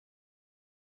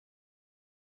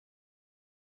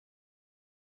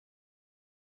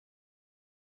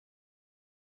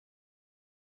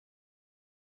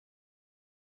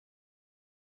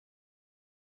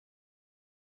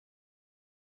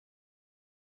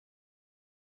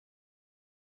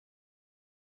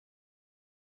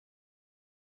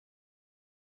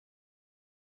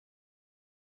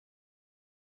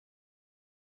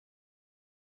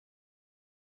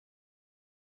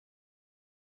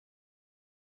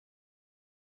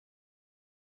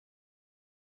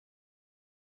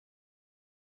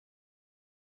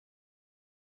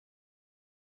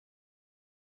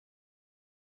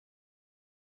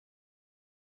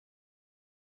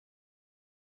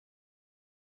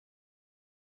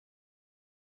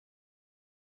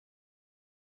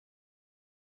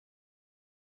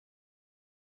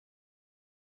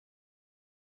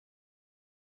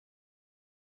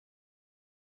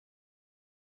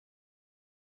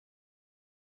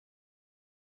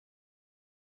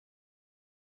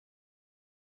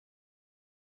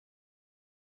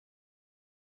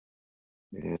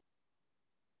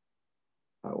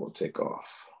will take off.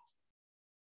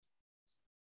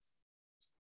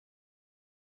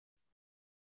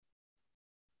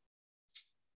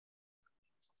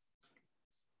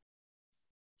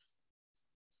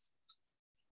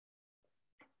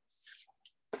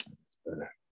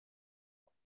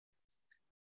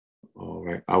 All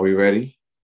right, are we ready?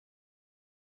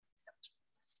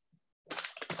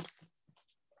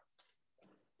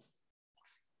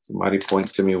 Somebody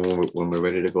point to me when we're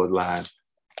ready to go live.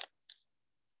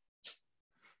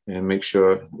 And make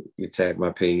sure you tag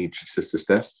my page, Sister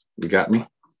Steph. You got me?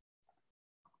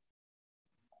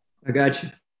 I got you.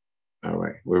 All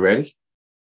right, we're ready?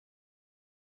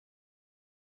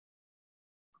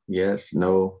 Yes,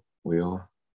 no, we on.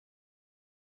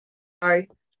 Sorry,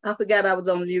 I forgot I was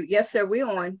on mute. Yes, sir, we're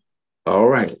on. All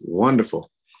right,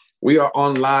 wonderful. We are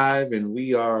on live and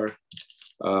we are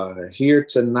here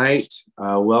tonight.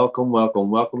 Welcome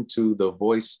to the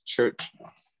Voice Church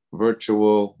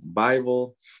virtual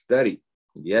Bible study.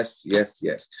 Yes.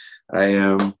 I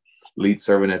am lead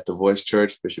servant at the Voice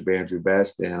Church, Bishop Andrew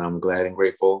Best, and I'm glad and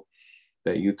grateful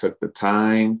that you took the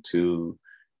time to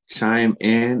chime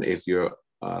in. If you're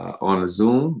on a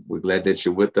Zoom, we're glad that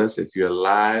you're with us. If you're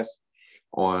live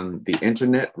on the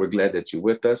internet, we're glad that you're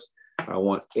with us. I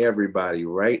want everybody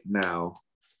right now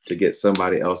to get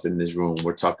somebody else in this room.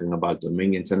 We're talking about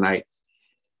dominion tonight.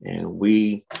 And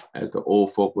we, as the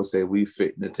old folk would say, we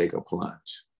fitting to take a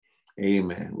plunge.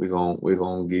 Amen. We're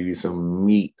gonna give you some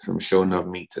meat, some show enough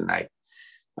meat tonight.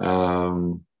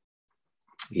 I'm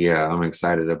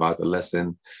excited about the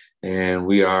lesson. And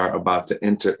we are about to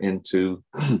enter into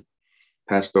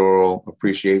Pastoral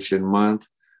Appreciation Month.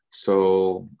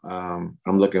 So I'm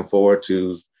looking forward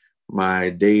to my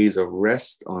days of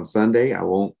rest on Sunday. I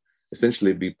won't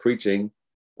essentially be preaching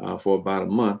for about a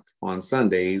month on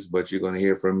Sundays, but you're going to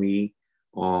hear from me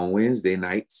on Wednesday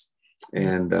nights,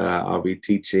 and I'll be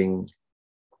teaching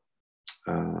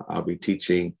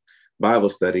Bible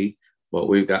study. But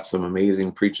we've got some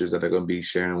amazing preachers that are going to be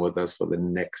sharing with us for the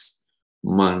next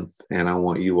month, and I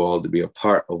want you all to be a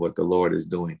part of what the Lord is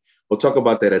doing. We'll talk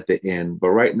about that at the end,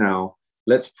 but right now,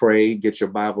 let's pray. Get your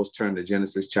Bibles turned to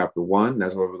Genesis chapter 1.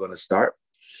 That's where we're going to start.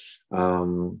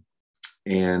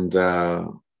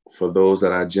 For those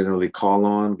that I generally call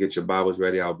on, get your Bibles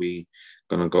ready. I'll be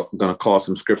gonna call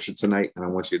some scripture tonight, and I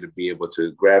want you to be able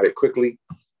to grab it quickly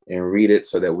and read it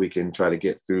so that we can try to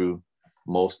get through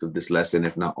most of this lesson,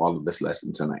 if not all of this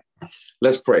lesson tonight.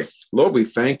 Let's pray. Lord, we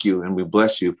thank you and we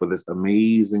bless you for this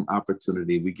amazing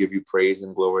opportunity. We give you praise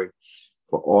and glory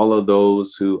for all of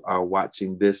those who are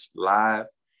watching this live,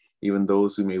 even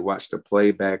those who may watch the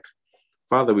playback.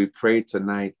 Father, we pray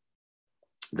tonight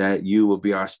that you will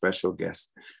be our special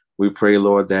guest. We pray,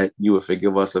 Lord, that you will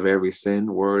forgive us of every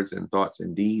sin, words, and thoughts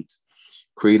and deeds.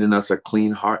 Create in us a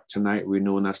clean heart tonight,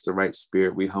 renewing us the right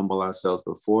spirit. We humble ourselves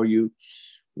before you.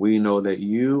 We know that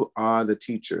you are the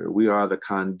teacher. We are the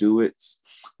conduits.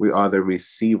 We are the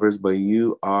receivers, but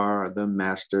you are the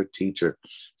master teacher.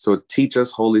 So teach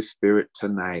us, Holy Spirit,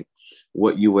 tonight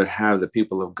what you would have the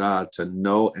people of God to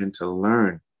know and to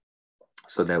learn,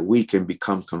 so that we can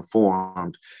become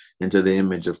conformed into the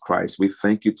image of Christ. We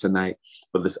thank you tonight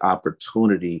for this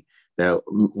opportunity that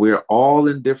we're all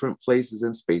in different places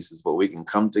and spaces, but we can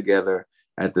come together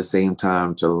at the same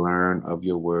time to learn of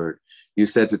your word. You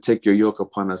said to take your yoke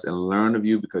upon us and learn of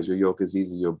you, because your yoke is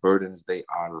easy, your burdens, they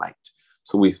are light.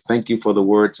 So we thank you for the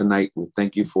word tonight. We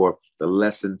thank you for the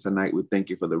lesson tonight. We thank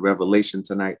you for the revelation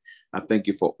tonight. I thank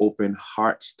you for open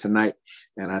hearts tonight.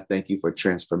 And I thank you for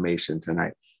transformation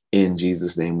tonight. In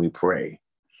Jesus' name we pray.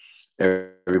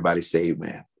 Everybody say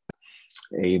amen.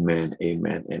 Amen,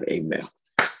 amen, and amen.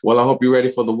 Well, I hope you're ready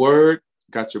for the word.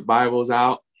 Got your Bibles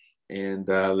out, and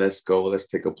let's go. Let's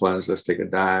take a plunge. Let's take a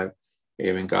dive.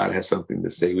 Amen. God has something to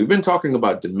say. We've been talking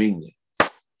about dominion.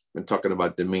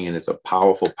 It's a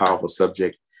powerful, powerful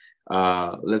subject.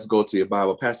 Let's go to your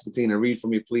Bible. Pastor Katina, read for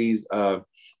me, please.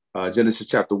 Genesis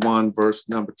chapter 1, verse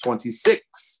number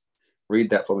 26. Read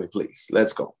that for me, please.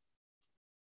 Let's go.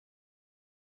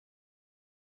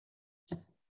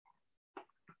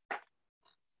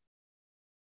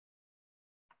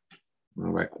 All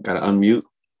right, gotta unmute.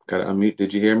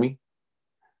 Did you hear me?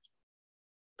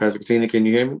 Pastor Katina, can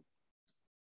you hear me?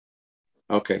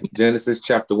 Okay, Genesis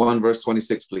chapter 1, verse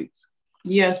 26, please.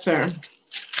 Yes, sir.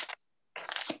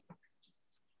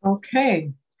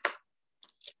 Okay.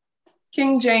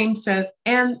 King James says,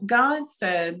 and God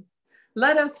said,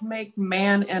 let us make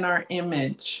man in our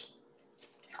image,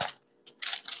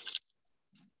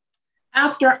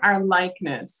 after our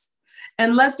likeness,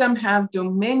 and let them have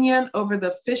dominion over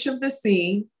the fish of the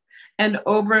sea, and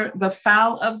over the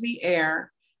fowl of the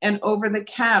air, and over the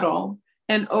cattle,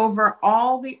 and over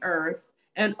all the earth,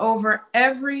 and over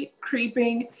every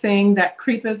creeping thing that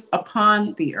creepeth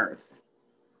upon the earth.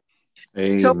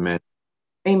 Amen. So,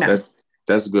 amen.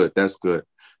 That's good. That's good.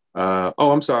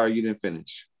 I'm sorry, you didn't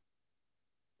finish.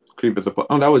 Creepeth upon.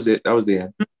 Oh, that was it. That was the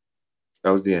end.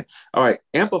 That was the end. All right.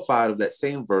 Amplified of that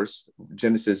same verse,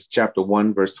 Genesis chapter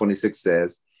 1, verse 26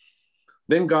 says,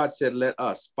 then God said, let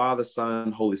us, Father,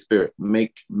 Son, Holy Spirit,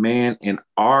 make man in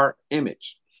our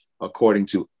image, according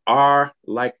to our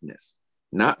likeness,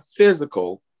 not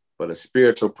physical, but a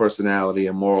spiritual personality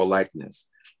and moral likeness.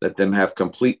 Let them have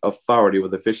complete authority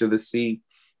with the fish of the sea,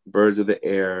 birds of the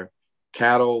air,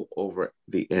 cattle over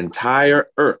the entire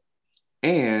earth,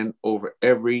 and over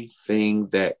everything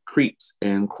that creeps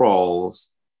and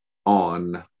crawls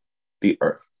on the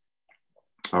earth.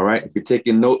 All right. If you're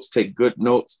taking notes, take good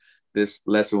notes. This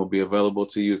lesson will be available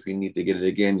to you. If you need to get it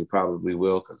again, you probably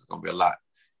will, because it's going to be a lot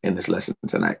in this lesson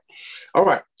tonight. All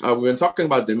right. We've been talking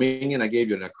about dominion. I gave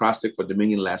you an acrostic for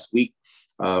dominion last week.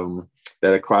 That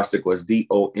acrostic was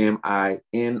DOMINION.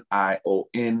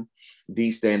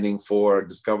 D standing for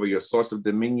discover your source of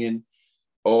dominion.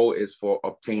 O is for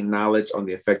obtain knowledge on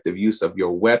the effective use of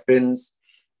your weapons.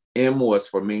 M was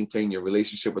for maintain your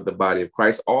relationship with the body of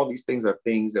Christ. All these things are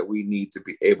things that we need to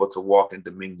be able to walk in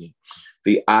dominion.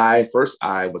 The first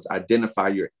I was identify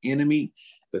your enemy.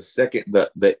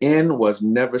 The N was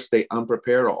never stay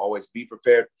unprepared or always be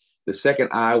prepared. The second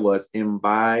I was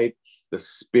imbibe the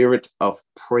spirit of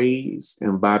praise.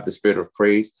 Imbibe the spirit of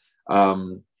praise.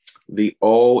 The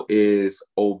O is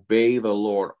obey the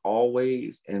Lord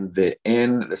always. And the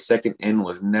second N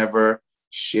was never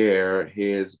share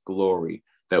his glory.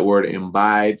 That word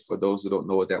imbibe, for those who don't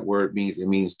know what that word means, it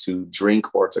means to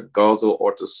drink or to guzzle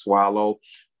or to swallow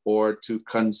or to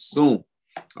consume.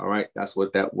 All right, that's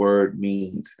what that word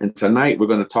means. And tonight we're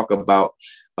going to talk about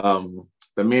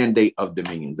the mandate of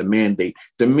dominion. The mandate.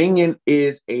 Dominion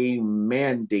is a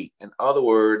mandate. In other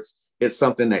words, it's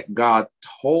something that God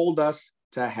told us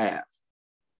to have.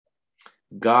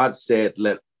 God said,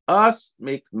 let us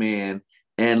make man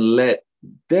and let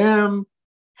them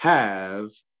have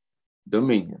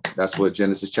dominion. That's what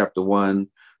Genesis chapter 1,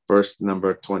 verse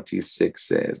number 26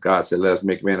 says. God said, let us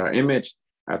make man our image,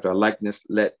 after our likeness,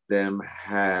 let them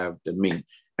have dominion.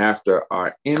 After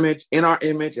our image, in our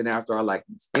image, and after our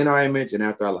likeness. In our image and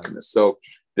after our likeness. So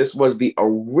this was the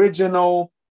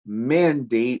original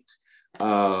mandate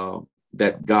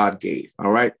that God gave.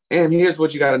 All right. And here's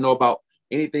what you got to know about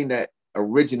anything that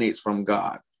originates from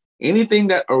God. Anything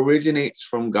that originates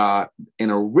from God, an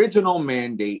original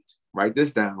mandate, write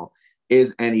this down,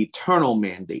 is an eternal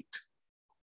mandate.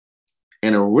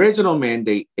 An original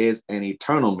mandate is an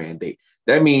eternal mandate.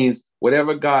 That means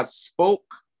whatever God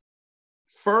spoke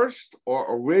first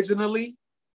or originally,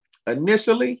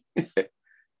 initially,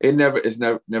 it's never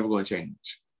going to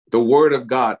change. The word of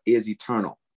God is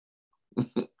eternal.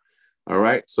 All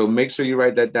right. So make sure you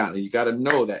write that down. And you got to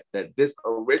know that this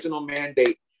original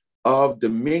mandate of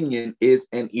dominion is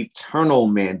an eternal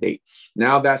mandate.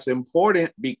 Now that's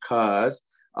important because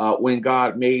when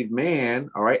God made man,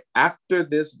 all right, after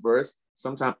this verse,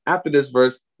 sometime after this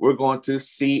verse, we're going to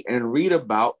see and read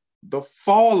about the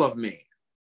fall of man.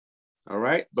 All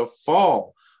right, the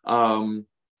fall, the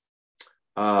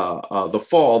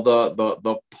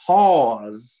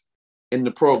pause in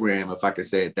the program, if I could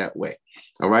say it that way.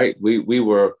 All right, we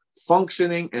were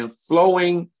functioning and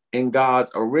flowing in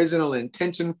God's original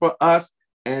intention for us,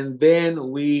 and then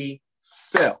we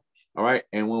fell. All right,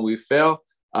 and when we fell,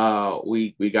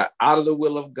 we got out of the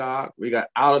will of God. We got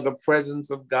out of the presence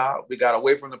of God. We got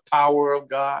away from the power of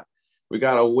God. We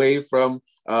got away from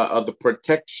the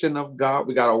protection of God.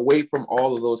 We got away from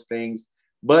all of those things.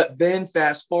 But then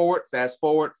fast forward,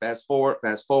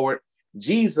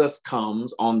 Jesus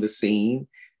comes on the scene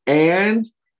and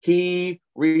he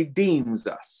redeems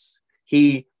us.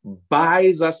 He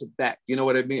buys us back. You know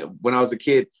what I mean? When I was a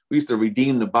kid, we used to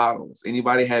redeem the bottles.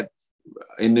 Anybody had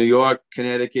in New York,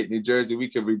 Connecticut, New Jersey, we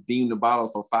could redeem the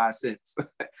bottles for 5 cents.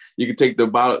 You could take the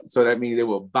bottle. So that means they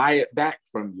will buy it back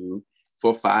from you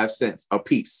for 5 cents a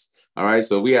piece. All right.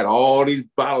 So we had all these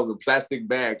bottles in plastic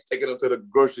bags, taking them to the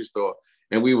grocery store,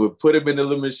 and we would put them in the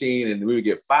little machine and we would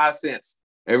get 5 cents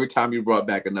every time you brought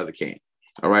back another can.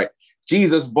 All right.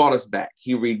 Jesus bought us back.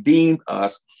 He redeemed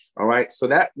us. All right. So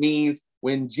that means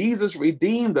when Jesus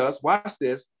redeemed us, watch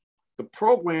this, the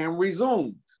program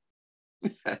resumed.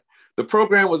 The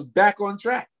program was back on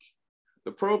track.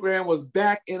 The program was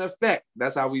back in effect.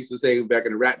 That's how we used to say back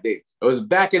in the rap days. It was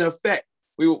back in effect.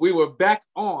 We were back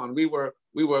on. We were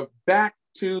back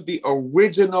to the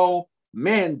original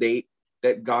mandate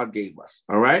that God gave us.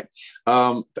 All right.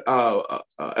 Elder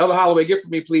Holloway, get for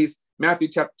me, please, Matthew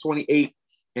chapter 28,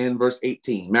 in verse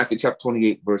 18. Matthew chapter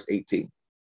 28, verse 18.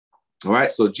 All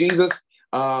right. So Jesus,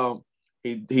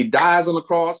 he dies on the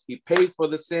cross. He paid for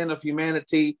the sin of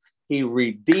humanity. He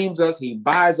redeems us. He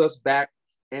buys us back.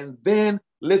 And then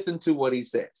listen to what he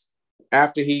says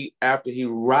after he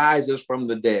rises from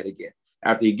the dead again,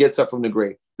 after he gets up from the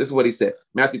grave. This is what he said.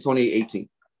 Matthew 28, 18.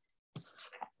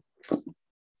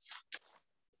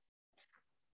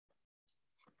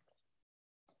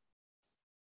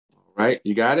 All right.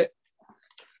 You got it?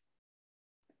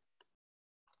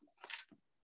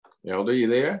 Elder, you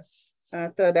there? I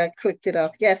thought I clicked it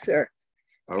off. Yes, sir.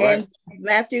 All right. And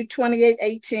Matthew 28,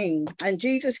 18. And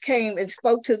Jesus came and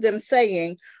spoke to them,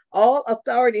 saying, all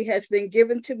authority has been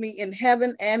given to me in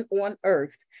heaven and on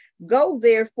earth. Go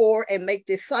therefore and make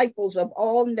disciples of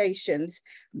all nations,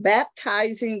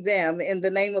 baptizing them in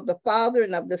the name of the Father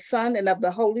and of the Son and of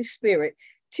the Holy Spirit,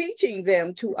 teaching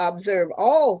them to observe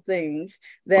all things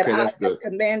that I have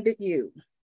commanded you.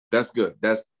 That's good.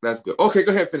 That's good. Okay,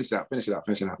 go ahead. Finish it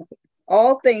out.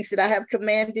 All things that I have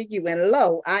commanded you, and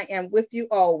lo, I am with you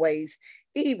always,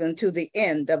 even to the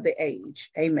end of the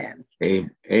age. Amen.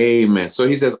 Amen. So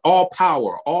he says, all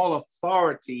power, all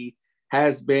authority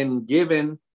has been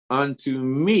given unto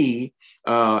me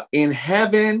in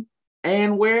heaven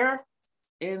and where?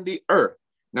 In the earth.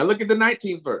 Now look at the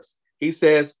 19th verse. He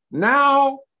says,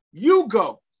 now you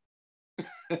go.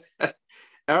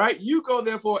 All right, you go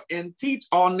therefore and teach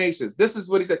all nations. This is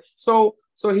what he said. So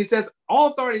he says, all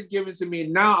authority is given to me.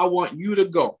 Now I want you to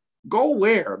go. Go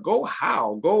where? Go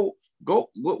how? Go.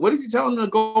 What is he telling them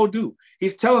to go do?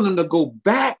 He's telling them to go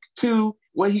back to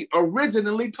what he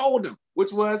originally told them,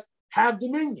 which was have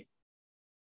dominion.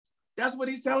 That's what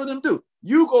he's telling them to do.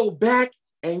 You go back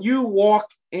and you walk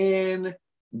in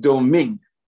dominion.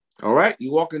 All right,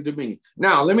 you walk in dominion.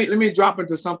 Now let me drop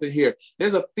into something here.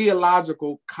 There's a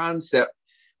theological concept.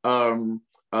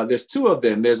 There's two of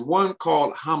them. There's one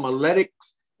called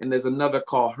homiletics, and there's another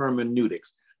called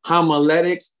hermeneutics.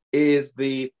 Homiletics is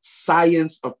the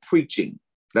science of preaching.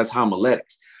 That's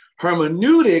homiletics.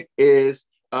 Hermeneutic is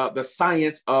the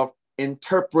science of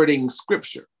interpreting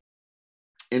scripture.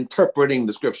 Interpreting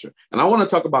the scripture. And I want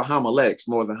to talk about homiletics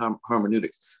more than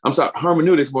hermeneutics. I'm sorry,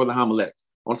 hermeneutics more than homiletics.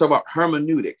 I want to talk about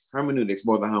hermeneutics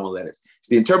more than homiletics. It's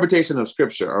the interpretation of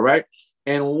scripture, all right?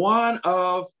 And one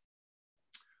of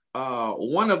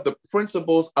the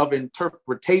principles of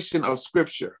interpretation of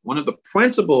scripture, one of the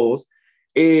principles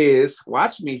is,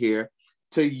 watch me here,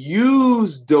 to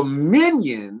use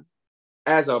dominion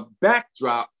as a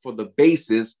backdrop for the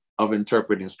basis of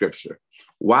interpreting scripture.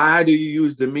 Why do you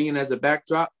use dominion as a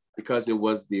backdrop? Because it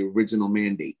was the original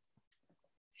mandate.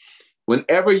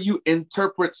 Whenever you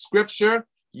interpret scripture,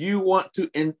 you want to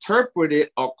interpret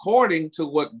it according to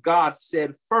what God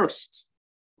said first.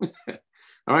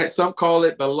 All right, some call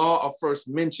it the law of first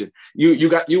mention. You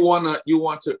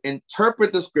want to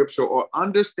interpret the scripture or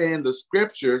understand the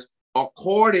scriptures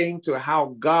according to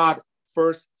how God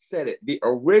first said it. The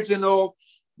original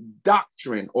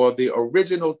doctrine or the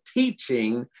original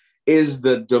teaching is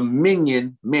the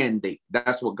dominion mandate.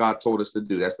 That's what God told us to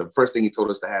do. That's the first thing he told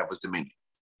us to have was dominion.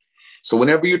 So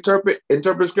whenever you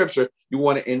interpret scripture, you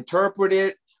want to interpret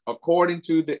it according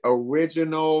to the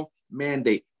original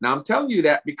mandate. Now I'm telling you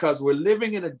that because we're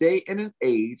living in a day and an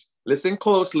age, listen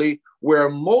closely, where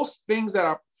most things that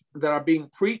are being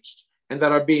preached and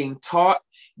that are being taught,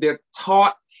 they're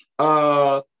taught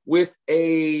with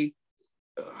a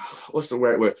what's the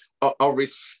right word? A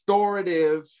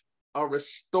restorative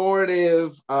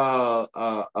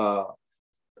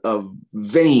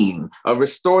vein, a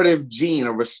restorative gene,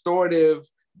 a restorative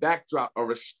backdrop, a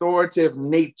restorative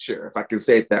nature, if I can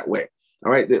say it that way.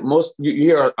 All right. You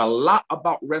hear a lot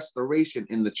about restoration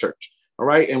in the church. All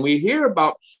right. And we hear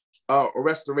about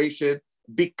restoration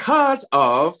because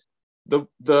of the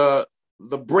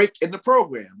break in the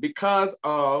program, because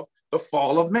of the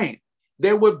fall of man.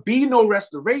 There would be no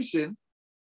restoration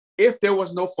if there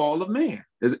was no fall of man.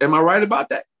 Am I right about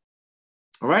that?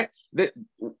 All right.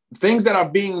 Things that are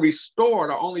being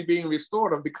restored are only being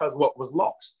restored because what was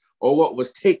lost or what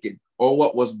was taken or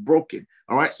what was broken.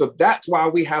 All right. So that's why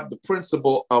we have the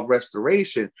principle of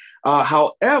restoration.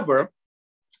 However,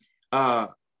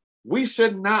 we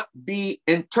should not be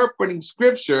interpreting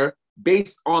scripture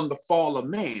based on the fall of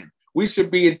man. We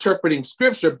should be interpreting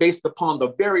scripture based upon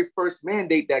the very first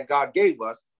mandate that God gave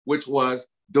us, which was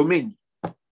dominion.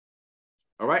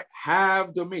 All right,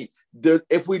 have dominion.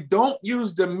 If we don't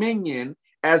use dominion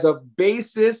as a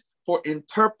basis for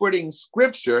interpreting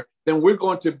scripture, then we're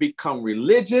going to become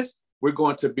religious. We're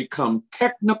going to become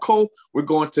technical. We're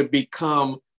going to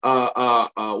become,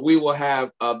 we will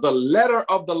have the letter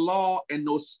of the law and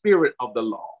no spirit of the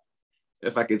law,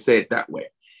 if I can say it that way.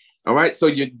 All right. So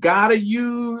you got to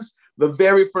use the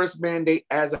very first mandate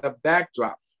as a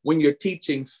backdrop when you're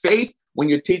teaching faith, when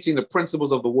you're teaching the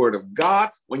principles of the word of God,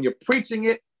 when you're preaching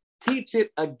it, teach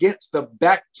it against the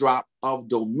backdrop of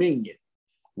dominion,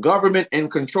 government, and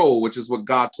control, which is what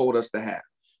God told us to have.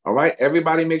 All right.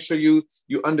 Everybody make sure you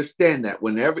understand that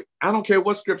whenever, I don't care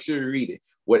what scripture you're reading,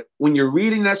 when you're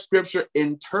reading that scripture,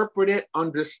 interpret it,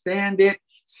 understand it,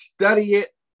 study it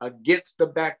against the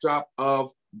backdrop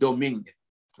of dominion.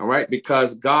 All right.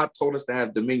 Because God told us to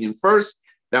have dominion first.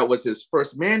 That was his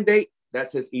first mandate.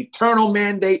 That's his eternal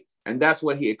mandate. And that's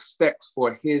what he expects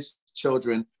for his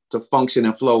children to function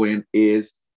and flow in,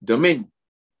 is dominion.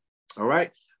 All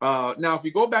right. Now, if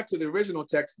you go back to the original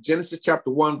text, Genesis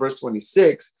chapter 1, verse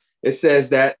 26, it says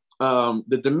that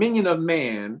the dominion of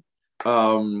man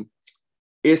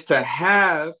is to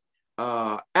have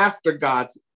after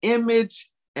God's image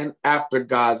and after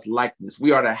God's likeness.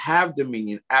 We are to have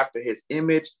dominion after his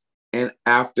image and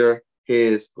after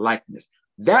his likeness.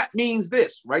 That means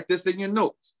this, write this in your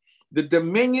notes. The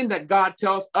dominion that God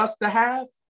tells us to have,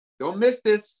 don't miss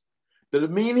this. The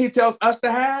dominion he tells us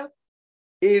to have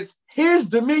is his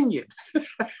dominion.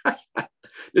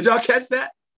 Did y'all catch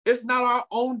that? It's not our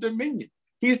own dominion.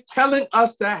 He's telling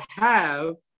us to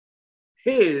have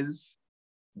his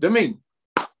dominion.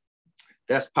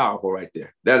 That's powerful right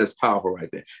there. That is powerful right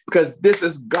there. Because this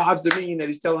is God's dominion that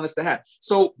he's telling us to have.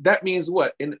 So that means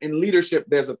what? In leadership,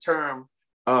 there's a term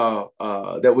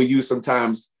that we use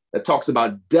sometimes that talks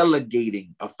about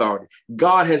delegating authority.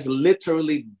 God has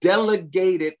literally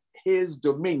delegated his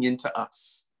dominion to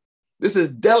us. This is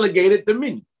delegated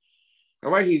dominion.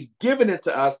 All right. He's given it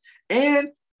to us. And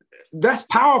that's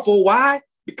powerful. Why?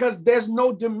 Because there's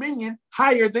no dominion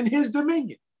higher than his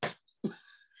dominion.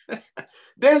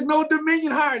 There's no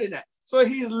dominion higher than that. So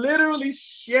he's literally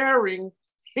sharing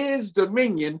his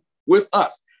dominion with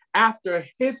us after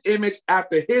his image,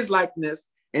 after his likeness.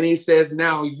 And he says,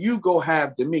 now you go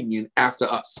have dominion after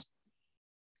us,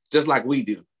 just like we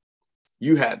do.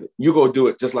 You have it. You go do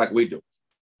it just like we do.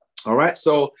 All right.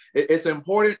 So it's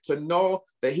important to know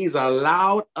that he's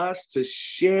allowed us to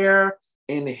share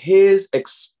in his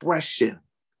expression.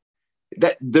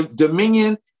 That the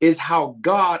dominion is how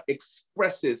God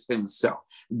expresses himself.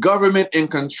 Government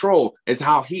and control is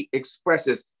how he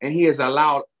expresses, and he has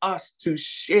allowed us to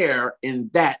share in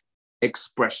that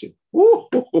expression. Woo,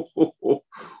 woo.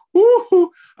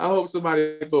 I hope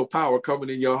somebody feel power coming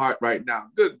in your heart right now.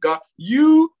 Good God.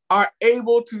 You are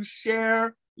able to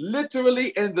share literally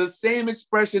in the same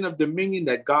expression of dominion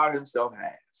that God himself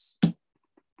has.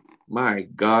 My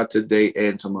God, today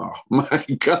and tomorrow. My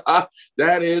God,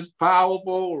 that is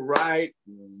powerful right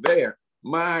there.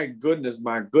 My goodness,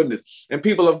 my goodness. And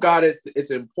people of God,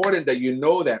 it's important that you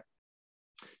know that,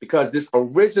 because this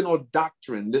original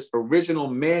doctrine, this original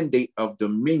mandate of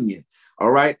dominion,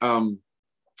 all right,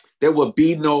 there will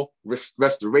be no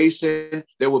restoration.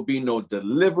 There will be no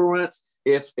deliverance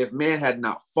if man had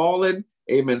not fallen.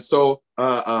 Amen. So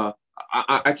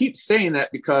I keep saying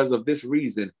that because of this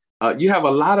reason. You have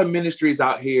a lot of ministries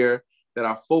out here that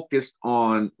are focused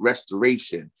on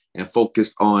restoration and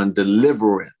focused on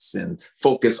deliverance and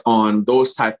focused on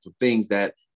those types of things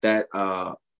that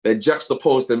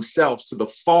juxtapose themselves to the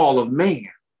fall of man.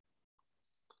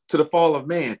 To the fall of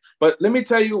man. But let me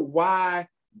tell you why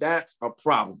that's a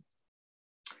problem.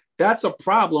 That's a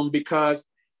problem because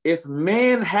if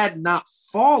man had not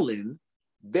fallen,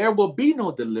 there will be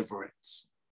no deliverance.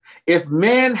 If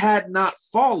man had not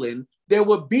fallen, there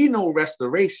would be no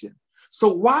restoration. So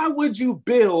why would you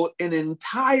build an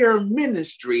entire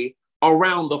ministry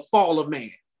around the fall of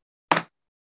man?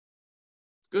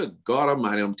 Good God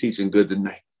Almighty, I'm teaching good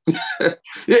tonight.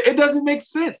 It doesn't make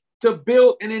sense to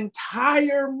build an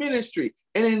entire ministry,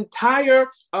 an entire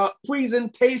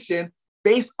presentation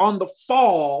based on the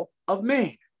fall of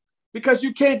man, because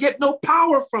you can't get no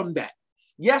power from that.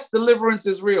 Yes, deliverance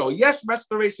is real. Yes,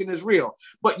 restoration is real.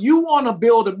 But you want to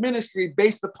build a ministry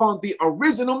based upon the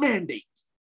original mandate.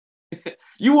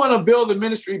 You want to build a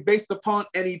ministry based upon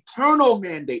an eternal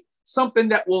mandate, something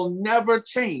that will never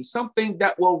change, something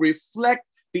that will reflect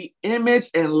the image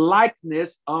and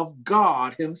likeness of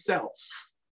God himself.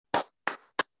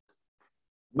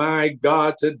 My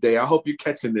God, today, I hope you're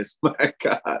catching this. My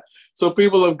God. So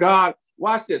people of God,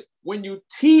 watch this. When you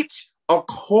teach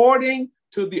according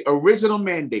to the original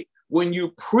mandate, when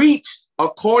you preach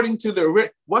according to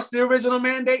what's the original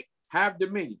mandate? Have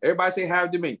dominion. Everybody say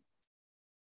have dominion.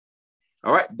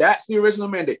 All right. That's the original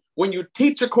mandate. When you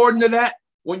teach according to that,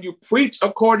 when you preach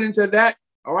according to that,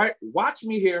 all right, watch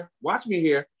me here. Watch me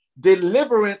here.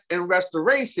 Deliverance and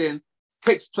restoration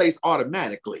takes place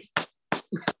automatically.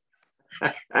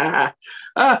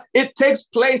 It takes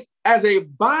place as a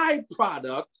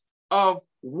byproduct of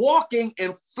walking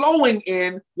and flowing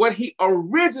in what he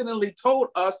originally told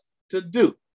us to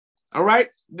do. All right.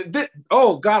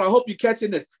 Oh, God, I hope you're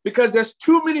catching this, because there's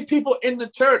too many people in the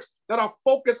church that are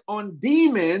focused on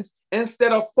demons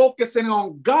instead of focusing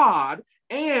on God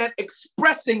and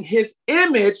expressing his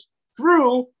image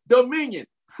through dominion.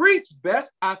 Preach,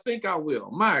 best. I think I will.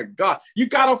 My God, you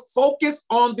got to focus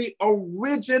on the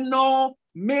original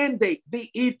mandate, the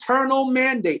eternal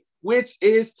mandate, which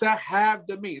is to have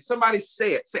dominion. Somebody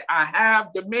say it. Say, I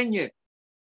have dominion.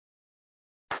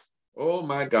 Oh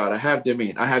my God, I have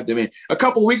dominion. I have dominion. A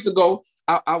couple of weeks ago,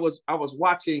 I was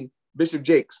watching Bishop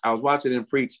Jakes. I was watching him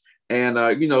preach, and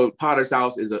Potter's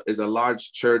House is a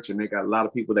large church, and they got a lot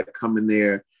of people that come in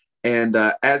there. And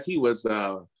as he was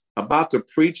about to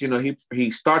preach,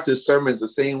 he starts his sermons the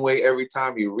same way every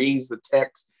time. He reads the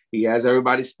text. He has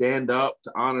everybody stand up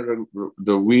to honor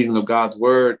the reading of God's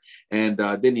word, and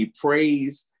then he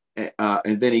prays.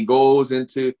 And then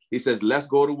he says, let's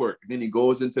go to work. And then he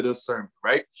goes into the sermon,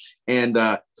 right? And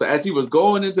so as he was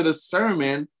going into the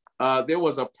sermon, there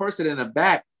was a person in the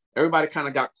back. Everybody kind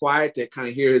of got quiet to kind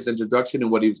of hear his introduction and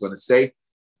what he was going to say.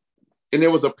 And there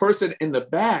was a person in the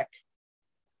back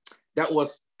that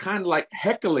was kind of like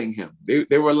heckling him.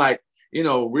 They were like,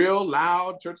 real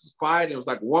loud. Church was quiet. And it was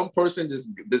like one person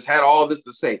just had all this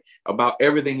to say about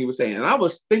everything he was saying. And I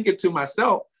was thinking to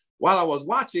myself while I was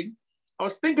watching,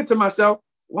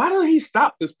 why don't he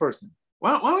stop this person?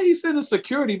 Why don't he send the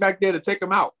security back there to take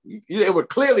him out? They were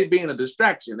clearly being a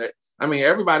distraction. I mean,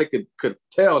 everybody could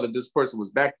tell that this person was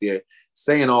back there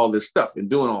saying all this stuff and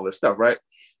doing all this stuff, right?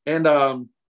 And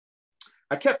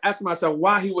I kept asking myself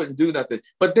why he wouldn't do nothing.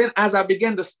 But then as I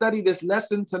began to study this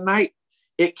lesson tonight,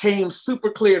 it came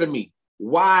super clear to me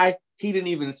why he didn't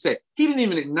even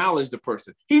acknowledge the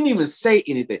person. He didn't even say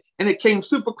anything. And it came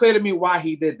super clear to me why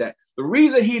he did that. The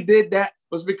reason he did that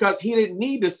was because he didn't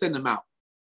need to send them out.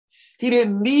 He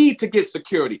didn't need to get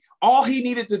security. All he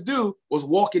needed to do was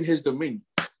walk in his dominion.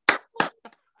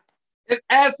 And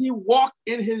as he walked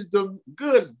in his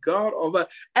good God Almighty,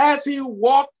 as he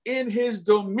walked in his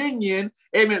dominion,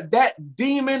 amen, that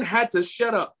demon had to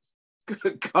shut up.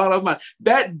 Good God Almighty,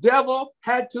 that devil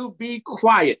had to be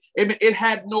quiet. Amen. It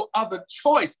had no other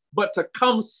choice but to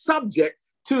come subject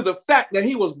to the fact that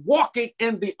he was walking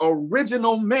in the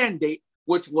original mandate,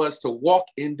 which was to walk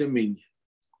in dominion.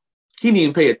 He didn't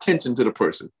even pay attention to the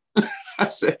person. I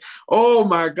said, oh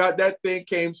my God, that thing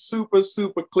came super,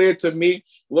 super clear to me.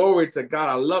 Glory to God.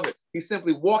 I love it. He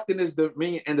simply walked in his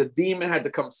dominion, and the demon had to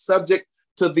come subject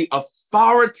to the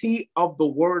authority of the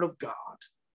word of God.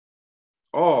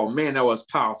 Oh man, that was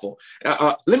powerful.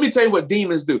 Let me tell you what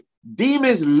demons do.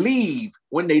 Demons leave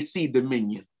when they see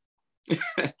dominion.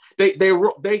 they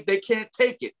can't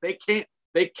take it.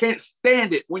 They can't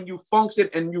stand it when you function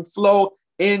and you flow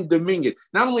in dominion.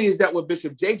 Not only is that what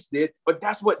Bishop Jakes did, but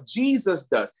that's what Jesus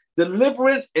does.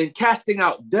 Deliverance and casting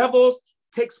out devils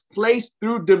takes place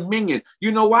through dominion.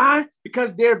 You know why?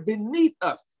 Because they're beneath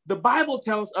us. The Bible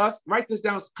tells us, write this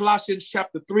down, Colossians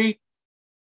chapter 3,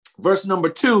 verse number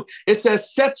 2. It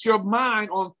says, set your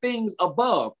mind on things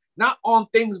above, not on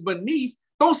things beneath.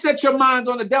 Don't set your minds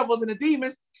on the devils and the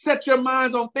demons. Set your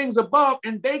minds on things above,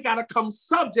 and they got to come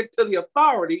subject to the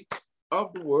authority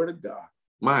of the word of God.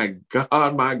 My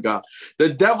God, my God. The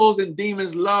devils and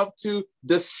demons love to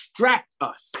distract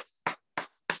us.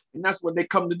 And that's what they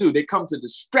come to do. They come to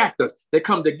distract us. They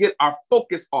come to get our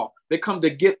focus off. They come to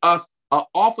get us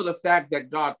off of the fact that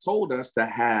God told us to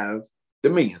have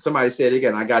dominion. Somebody said it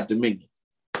again, I got dominion.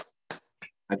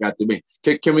 I got dominion.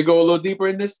 Can we go a little deeper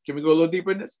in this?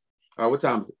 All right, what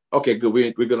time is it? Okay, good.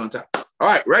 We're good on time. All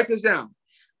right, write this down.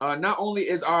 Not only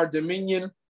is our dominion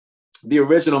the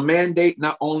original mandate,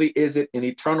 not only is it an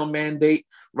eternal mandate,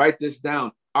 write this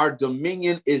down. Our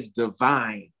dominion is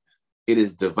divine. It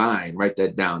is divine. Write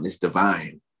that down. It's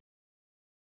divine.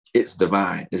 It's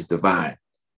divine. It's divine.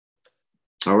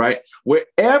 All right.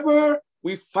 Wherever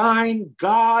we find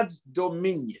God's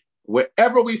dominion,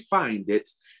 wherever we find it,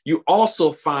 you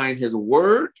also find his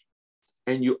word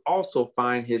and you also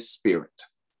find his spirit.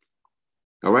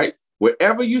 All right.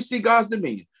 Wherever you see God's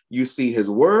dominion, you see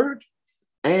his word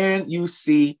and you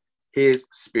see his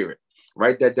spirit.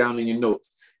 Write that down in your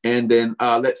notes. And then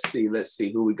let's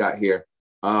see who we got here.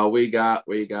 We got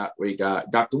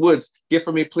Dr. Woods. Get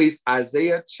for me, please,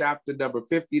 Isaiah chapter number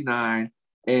 59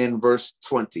 and verse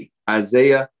 20.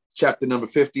 Isaiah chapter number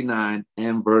 59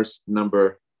 and verse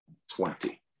number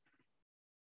 20.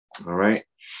 All right.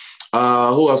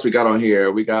 Who else we got on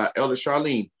here? We got Elder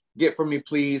Charlene. Get for me,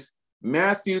 please,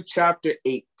 Matthew chapter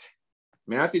 8.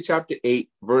 Matthew chapter 8,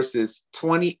 verses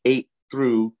 28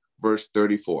 through verse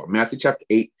 34. Matthew chapter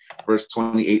 8, verse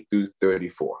 28 through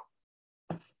 34.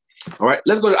 All right,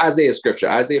 let's go to Isaiah scripture,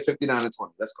 Isaiah 59 and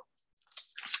 20. Let's go.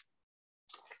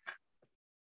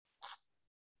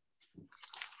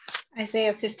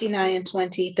 Isaiah 59 and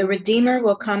 20. The Redeemer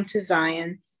will come to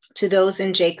Zion, to those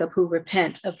in Jacob who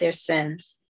repent of their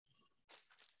sins.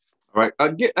 All right,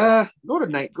 give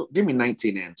me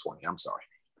 19 and 20. I'm sorry.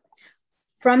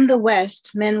 From the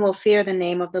west, men will fear the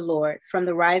name of the Lord. From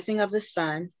the rising of the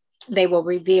sun, they will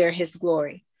revere his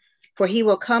glory. For he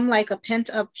will come like a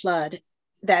pent-up flood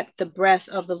that the breath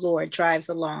of the Lord drives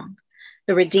along.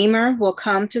 The Redeemer will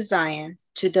come to Zion,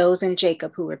 to those in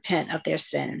Jacob who repent of their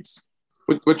sins.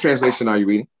 What translation are you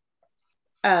reading?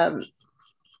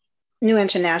 New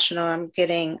International. I'm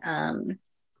getting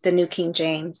the New King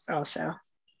James also.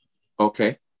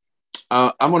 Okay.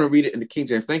 I'm going to read it in the King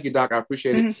James. Thank you, Doc. I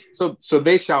appreciate it. So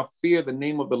they shall fear the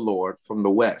name of the Lord from the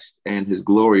west, and his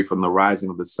glory from the rising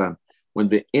of the sun. When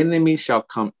the enemy shall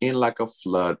come in like a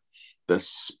flood, the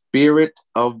Spirit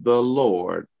of the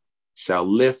Lord shall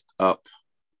lift up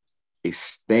a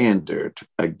standard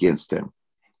against him.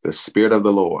 The Spirit of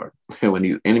the Lord, when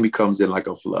the enemy comes in like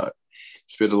a flood,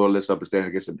 Spirit of the Lord lifts up a standard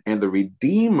against him. And the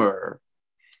Redeemer,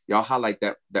 y'all highlight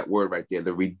that word right there.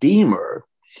 The Redeemer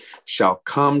shall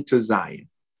come to Zion,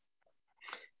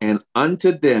 and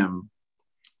unto them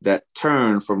that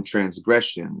turn from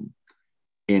transgression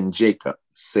in Jacob,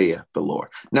 saith the Lord.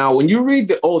 Now, when you read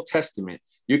the Old Testament,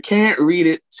 you can't read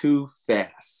it too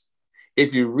fast.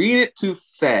 If you read it too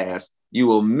fast, you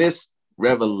will miss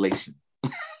Revelation.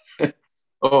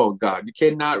 Oh, God, you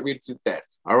cannot read it too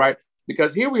fast. All right.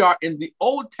 Because here we are in the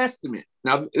Old Testament.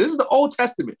 Now, this is the Old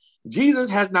Testament. Jesus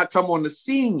has not come on the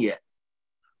scene yet.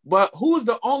 But who's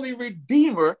the only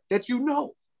Redeemer that you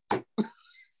know?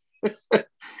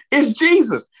 It's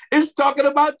Jesus. It's talking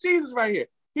about Jesus right here.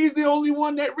 He's the only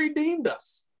one that redeemed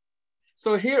us.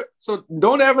 So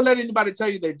don't ever let anybody tell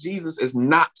you that Jesus is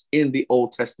not in the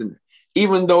Old Testament.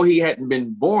 Even though he hadn't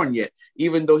been born yet,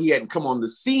 even though he hadn't come on the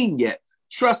scene yet,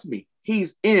 trust me,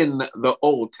 he's in the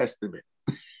Old Testament.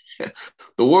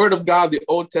 The word of God, the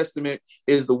Old Testament,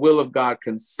 is the will of God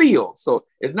concealed. So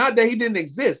it's not that he didn't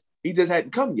exist. He just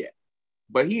hadn't come yet.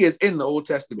 But he is in the Old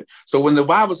Testament. So when the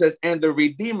Bible says, and the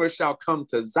Redeemer shall come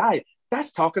to Zion,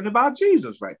 that's talking about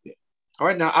Jesus right there. All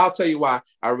right, now I'll tell you why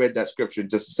I read that scripture in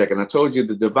just a second. I told you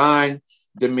the divine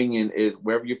dominion is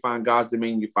wherever you find God's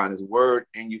dominion, you find his word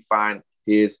and you find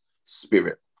his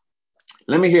spirit.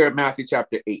 Let me hear Matthew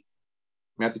chapter 8.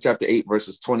 Matthew chapter 8,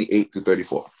 verses 28 to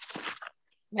 34.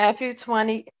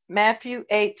 Matthew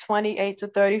 8, 28 to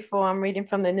 34. I'm reading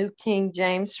from the New King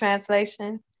James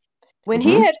translation. When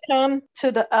he had come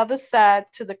to the other side,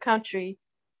 to the country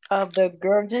of the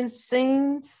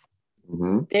Gergesenes,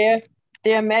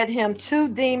 there met him 2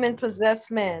 demon-possessed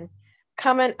men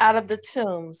coming out of the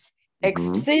tombs,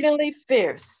 exceedingly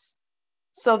fierce,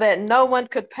 so that no one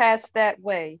could pass that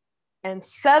way. And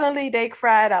suddenly they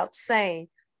cried out, saying,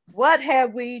 "What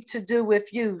have we to do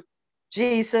with you,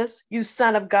 Jesus, you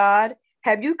Son of God?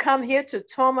 Have you come here to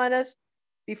torment us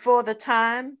before the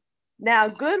time?" Now,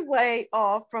 a good way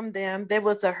off from them, there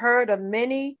was a herd of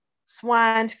many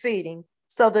swine feeding.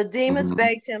 So the demons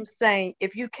begged him, saying,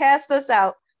 "If you cast us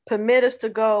out, permit us to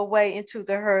go away into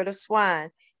the herd of swine."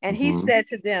 And he said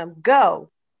to them, "Go."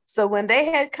 So when they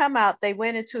had come out, they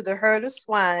went into the herd of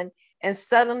swine, and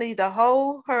suddenly the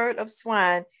whole herd of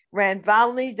swine ran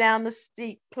violently down the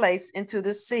steep place into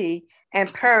the sea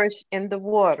and perished in the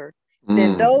water.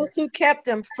 Then those who kept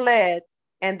them fled,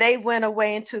 and they went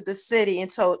away into the city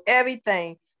and told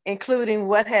everything, including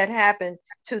what had happened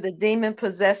to the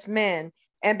demon-possessed men.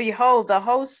 And behold, the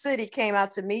whole city came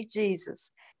out to meet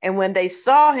Jesus. And when they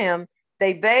saw him,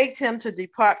 they begged him to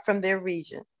depart from their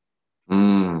region.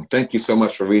 Thank you so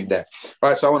much for reading that. All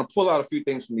right, so I want to pull out a few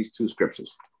things from these 2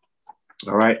 scriptures.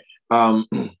 All right.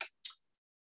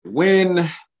 When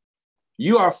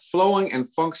you are flowing and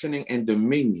functioning in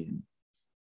dominion,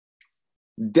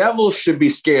 devils should be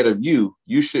scared of you.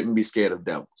 You shouldn't be scared of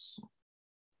devils.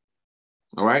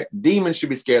 All right. Demons should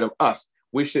be scared of us.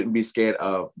 We shouldn't be scared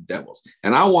of devils.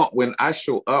 And when I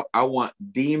show up, I want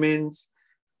demons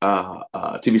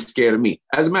to be scared of me.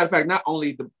 As a matter of fact, not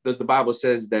only does the Bible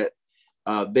says that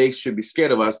they should be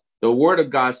scared of us, the word of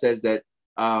God says that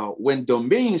when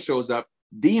dominion shows up,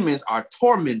 demons are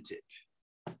tormented.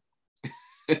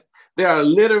 They are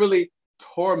literally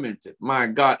tormented, my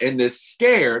God, and they're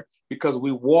scared because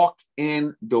we walk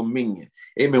in dominion.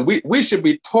 Amen. We should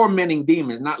be tormenting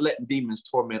demons, not letting demons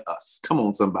torment us. Come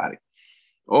on, somebody.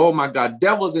 Oh, my God.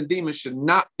 Devils and demons should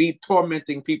not be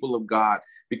tormenting people of God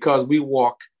because we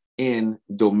walk in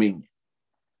dominion.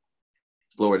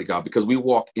 Glory to God, because we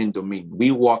walk in dominion.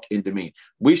 We walk in dominion.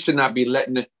 We should not be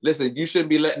listen, you shouldn't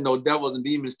be letting no devils and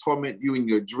demons torment you in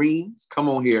your dreams. Come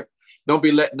on here. Don't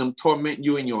be letting them torment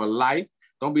you in your life.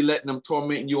 Don't be letting them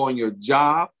torment you on your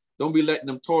job. Don't be letting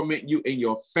them torment you in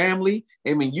your family.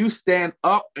 I mean, you stand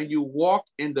up and you walk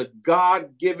in the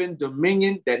God-given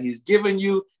dominion that he's given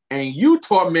you, and you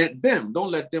torment them.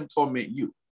 Don't let them torment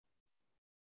you.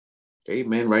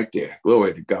 Amen. Right there.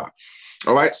 Glory to God.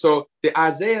 All right. So the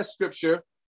Isaiah scripture,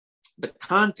 the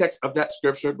context of that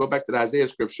scripture, go back to the Isaiah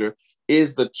scripture,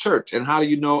 is the church. And how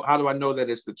do I know that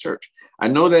it's the church? I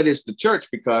know that it's the church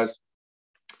because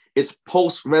it's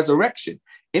post-resurrection.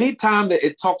 Anytime that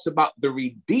it talks about the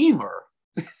Redeemer,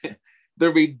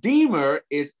 the Redeemer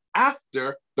is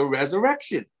after the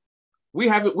resurrection. We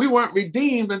weren't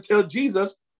redeemed until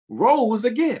Jesus rose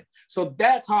again. So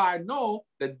that's how I know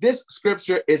that this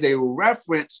scripture is a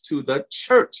reference to the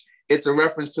church. It's a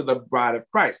reference to the bride of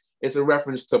Christ. It's a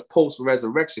reference to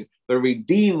post-resurrection, the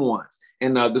redeemed ones.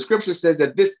 And the scripture says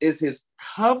that this is his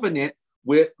covenant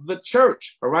with the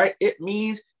church. All right. It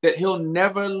means that he'll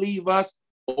never leave us,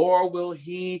 or will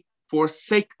he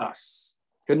forsake us.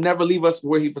 He'll never leave us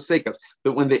where he forsake us.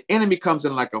 But when the enemy comes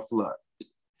in like a flood,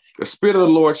 the Spirit of the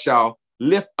Lord shall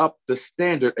lift up the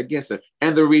standard against it,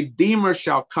 and the Redeemer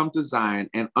shall come to Zion,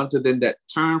 and unto them that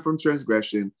turn from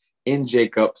transgression in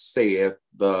Jacob, saith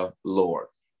the Lord.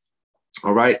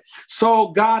 All right. So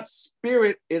God's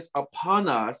Spirit is upon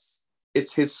us.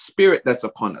 It's his Spirit that's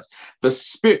upon us. The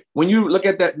Spirit, when you look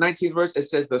at that 19th verse, it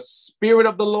says the Spirit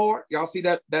of the Lord. Y'all see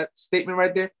that statement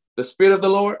right there? The Spirit of the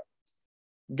Lord.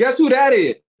 Guess who that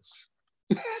is?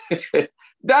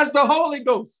 That's the Holy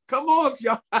Ghost. Come on,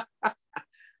 y'all.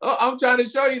 I'm trying to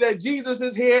show you that Jesus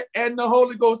is here and the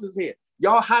Holy Ghost is here.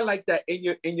 Y'all highlight that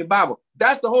in your Bible.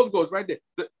 That's the Holy Ghost right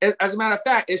there. As a matter of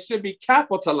fact, it should be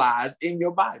capitalized in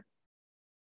your Bible.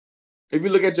 If you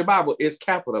look at your Bible, it's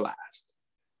capitalized.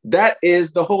 That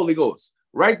is the Holy Ghost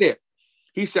right there.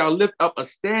 He shall lift up a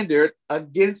standard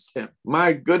against him.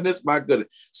 My goodness, my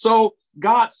goodness. So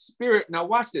God's Spirit, now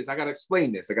watch this. I got to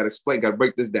explain this. Got to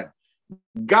break this down.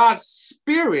 God's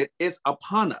Spirit is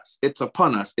upon us. It's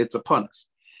upon us. It's upon us.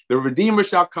 The Redeemer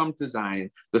shall come to Zion.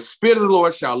 The Spirit of the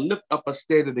Lord shall lift up a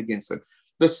standard against him.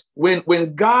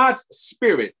 When God's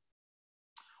Spirit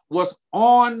was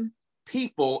on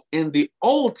people in the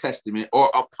Old Testament,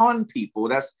 or upon people,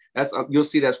 that's you'll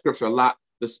see that scripture a lot.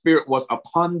 The Spirit was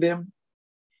upon them.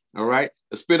 All right.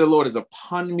 The Spirit of the Lord is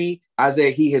upon me.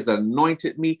 Isaiah, he has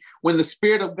anointed me. When the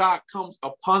Spirit of God comes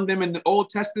upon them in the Old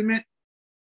Testament,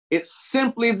 it's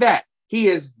simply that he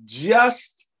is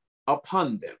just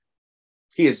upon them.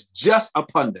 He is just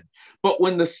upon them. But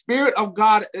when the Spirit of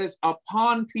God is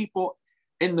upon people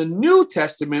in the New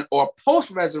Testament, or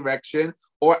post-resurrection,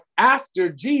 or after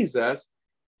Jesus,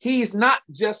 he's not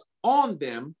just on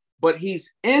them, but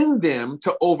he's in them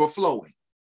to overflowing.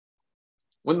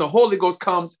 When the Holy Ghost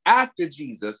comes after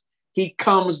Jesus, he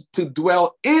comes to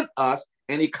dwell in us,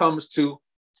 and he comes to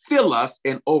fill us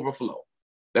and overflow.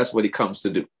 That's what he comes to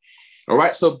do. All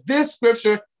right. So this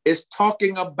scripture is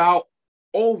talking about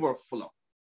overflow.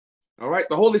 All right.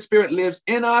 The Holy Spirit lives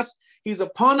in us. He's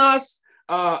upon us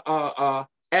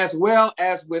as well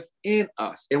as within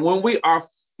us. And when we are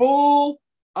full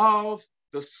of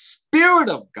the Spirit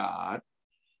of God,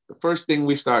 the first thing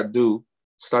we start to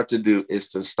do is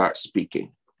to start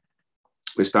speaking.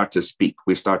 We start to speak.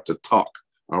 We start to talk.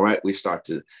 All right. We start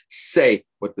to say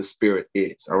what the Spirit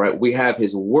is. All right. We have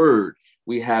his word.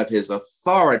 We have his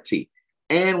authority,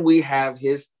 and we have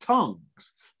his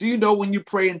tongues. Do you know when you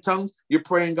pray in tongues, you're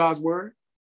praying God's word?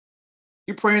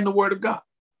 You're praying the word of God.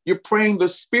 You're praying the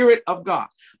Spirit of God.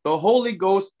 The Holy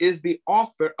Ghost is the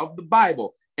author of the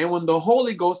Bible. And when the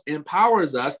Holy Ghost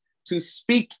empowers us to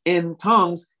speak in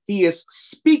tongues, he is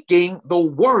speaking the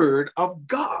word of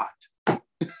God.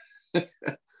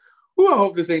 Ooh, I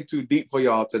hope this ain't too deep for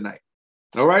y'all tonight.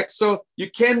 All right. So you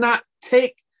cannot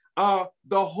take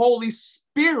the Holy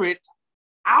Spirit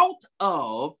out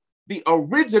of the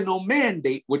original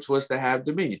mandate, which was to have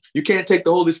dominion. You can't take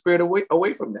the Holy Spirit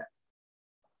away from that.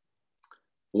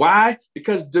 Why?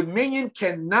 Because dominion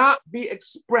cannot be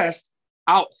expressed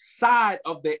outside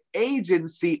of the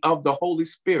agency of the Holy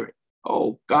Spirit.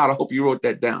 Oh, God, I hope you wrote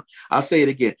that down. I'll say it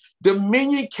again.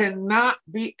 Dominion cannot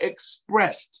be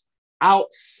expressed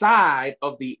outside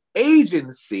of the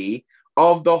agency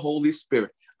of the Holy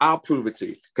Spirit. I'll prove it to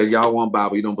you, because y'all want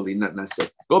Bible. You don't believe nothing I say.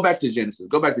 Go back to Genesis.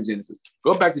 Go back to Genesis.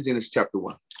 Go back to Genesis chapter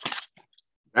 1.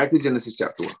 Back to Genesis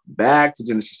chapter 1. Back to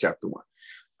Genesis chapter 1.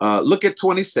 Look at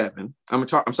 27.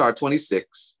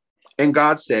 26. And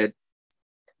God said,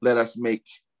 let us make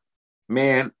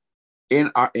man in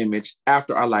our image,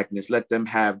 after our likeness. Let them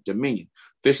have dominion.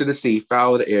 Fish of the sea,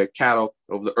 fowl of the air, cattle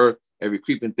over the earth, every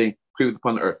creeping thing creepeth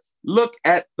upon the earth. Look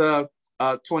at the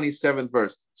 27th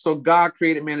verse. So God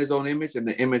created man in his own image, and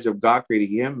the image of God created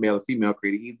him, male and female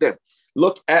created he them.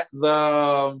 Look at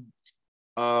the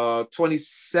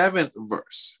 27th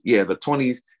verse. Yeah, the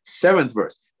 27th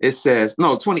verse. It says,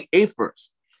 no, 28th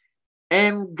verse.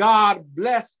 And God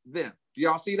blessed them. Do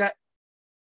y'all see that?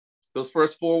 Those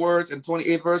first 4 words in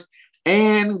 28th verse.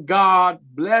 And God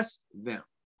blessed them.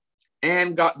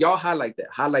 And God, y'all highlight that.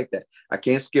 Highlight that. I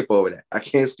can't skip over that. I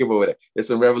can't skip over that. It's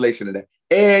a revelation of that.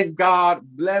 And God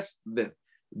blessed them.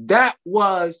 That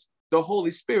was the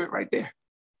Holy Spirit right there.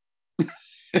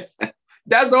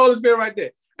 That's the Holy Spirit right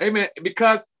there. Amen.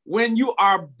 Because when you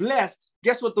are blessed,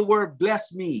 guess what the word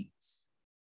blessed means?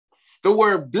 The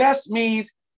word blessed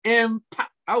means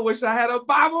I wish I had a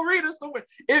Bible reader somewhere.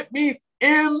 It means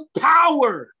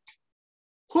empowered.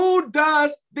 Who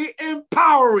does the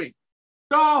empowering?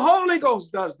 The Holy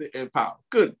Ghost does the empowering.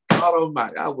 Good God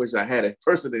Almighty. I wish I had a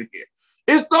person in here.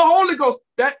 It's the Holy Ghost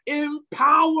that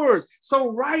empowers.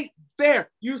 So right there,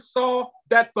 you saw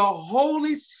that the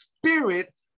Holy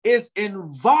Spirit is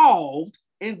involved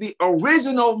in the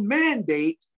original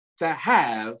mandate to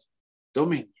have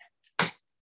dominion.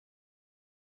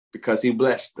 Because he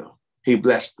blessed them. He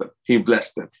blessed them. He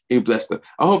blessed them. He blessed them.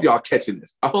 I hope y'all catching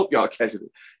this. I hope y'all catching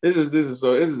it. This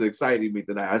is exciting me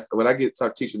tonight. When I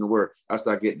start teaching the word, I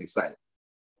start getting excited.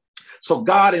 So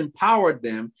God empowered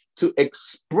them to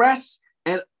express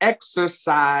and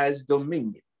exercise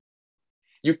dominion.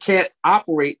 You can't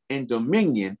operate in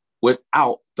dominion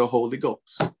without the Holy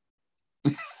Ghost.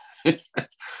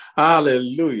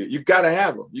 Hallelujah. You got to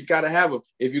have them. You got to have them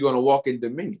if you're going to walk in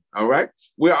dominion. All right.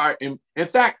 We are in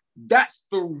fact, that's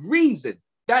the reason.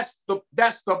 That's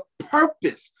the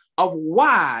purpose of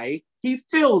why he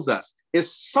fills us,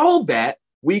 is so that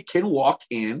we can walk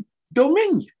in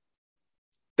dominion.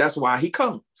 That's why he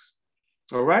comes.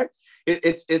 All right.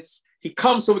 He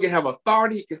comes so we can have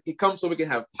authority. He comes so we can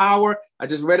have power. I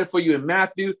just read it for you in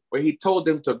Matthew, where he told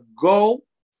them to go.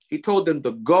 He told them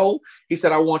to go. He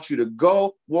said, I want you to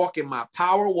go, walk in my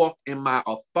power, walk in my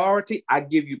authority. I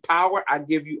give you power. I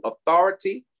give you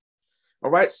authority. All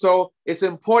right. So it's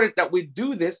important that we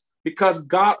do this because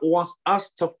God wants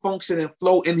us to function and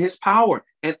flow in his power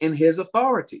and in his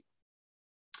authority.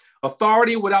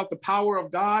 Authority without the power of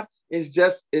God is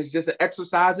just an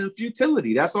exercise in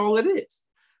futility. That's all it is.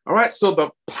 All right. So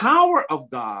the power of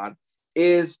God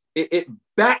it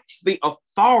backs the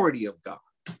authority of God.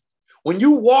 When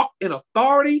you walk in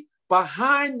authority,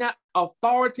 behind that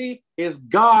authority is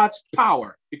God's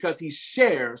power because he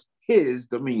shares his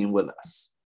dominion with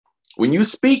us. When you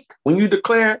speak, when you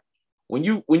declare, when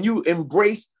you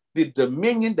embrace the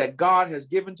dominion that God has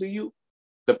given to you,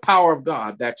 the power of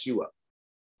God backs you up.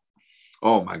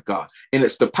 Oh my God. And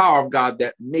it's the power of God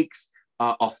that makes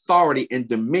authority and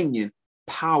dominion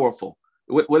powerful.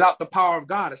 Without the power of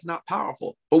God, it's not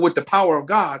powerful. But with the power of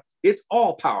God, it's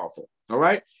all powerful. All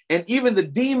right. And even the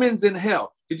demons in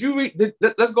hell. Did you read?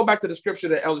 Let's go back to the scripture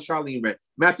that Elder Charlene read.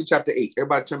 Matthew chapter 8.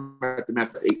 Everybody turn back to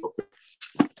Matthew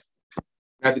 8.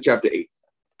 Matthew chapter 8.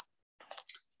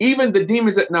 Even the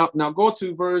demons that now go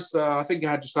to verse, I think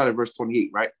I had to start at verse 28,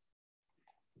 right?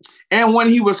 And when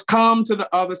he was come to the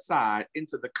other side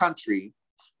into the country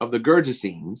of the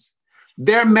Gergesenes,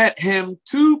 there met him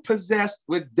 2 possessed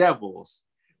with devils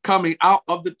coming out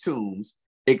of the tombs,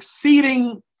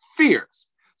 exceeding fierce,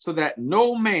 so that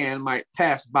no man might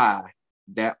pass by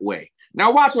that way.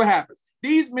 Now watch what happens.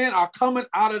 These men are coming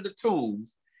out of the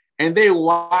tombs and they're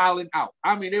wilding out.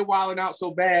 I mean, they're wilding out so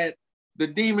bad. The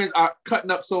demons are cutting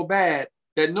up so bad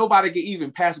that nobody can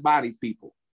even pass by these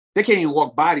people. They can't even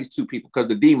walk by these 2 people because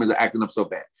the demons are acting up so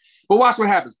bad. But watch what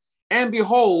happens. And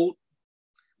behold,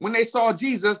 when they saw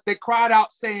Jesus, they cried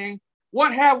out saying,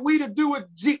 what have we to do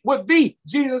with thee,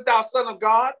 Jesus, thou son of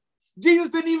God? Jesus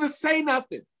didn't even say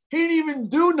nothing. He didn't even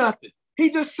do nothing. He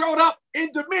just showed up in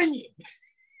dominion.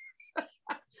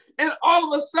 And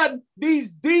all of a sudden, these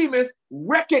demons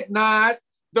recognize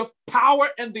the power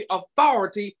and the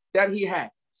authority that he has.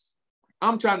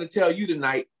 I'm trying to tell you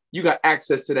tonight, you got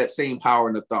access to that same power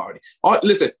and authority.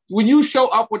 Listen, when you show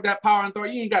up with that power and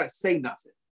authority, you ain't got to say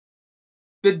nothing.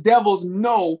 The devils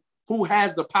know who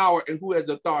has the power and who has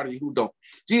the authority, who don't.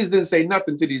 Jesus didn't say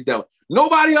nothing to these devils.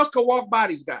 Nobody else could walk by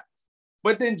these guys.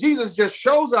 But then Jesus just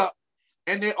shows up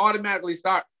and they automatically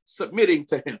start submitting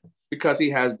to him because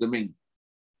he has dominion.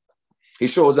 He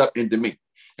shows up in dominion.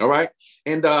 All right.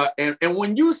 And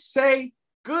when you say,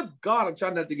 good God, I'm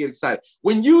trying not to get excited.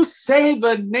 When you say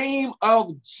the name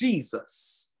of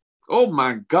Jesus, oh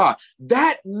my God,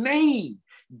 that name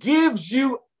gives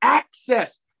you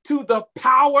access to the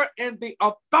power and the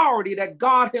authority that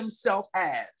God himself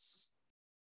has.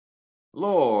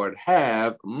 Lord,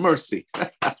 have mercy.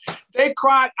 They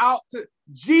cried out to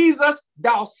Jesus,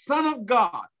 thou Son of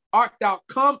God, art thou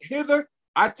come hither?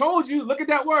 I told you, look at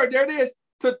that word, there it is,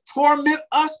 to torment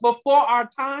us before our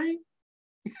time.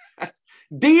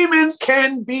 Demons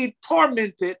can be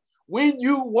tormented when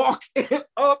you walk in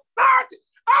authority.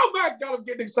 Oh my God, I'm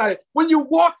getting excited. When you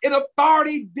walk in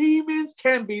authority, demons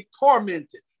can be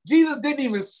tormented. Jesus didn't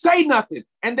even say nothing,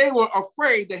 and they were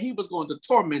afraid that he was going to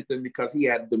torment them because he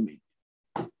had dominion.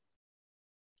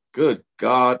 Good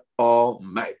God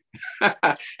Almighty.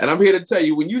 And I'm here to tell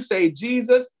you, when you say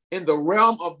Jesus, in the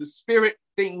realm of the spirit,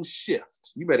 things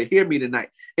shift. You better hear me tonight.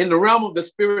 In the realm of the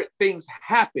spirit, things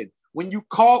happen. When you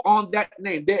call on that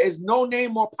name, there is no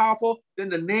name more powerful than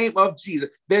the name of Jesus.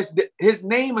 His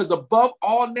name is above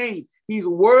all names. He's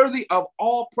worthy of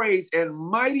all praise, and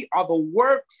mighty are the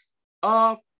works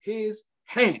of his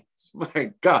hands.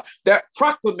 My God, that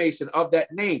proclamation of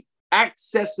that name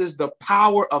accesses the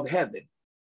power of heaven.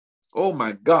 Oh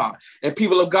my God. And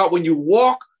people of God, when you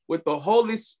walk with the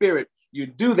Holy Spirit, you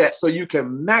do that so you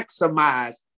can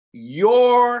maximize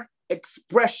your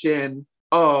expression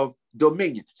of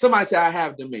dominion. Somebody say, I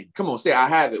have dominion. Come on, say, I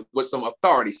have it with some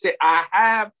authority. Say, I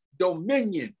have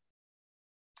dominion.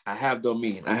 I have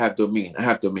dominion. I have dominion. I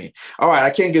have dominion. All right, I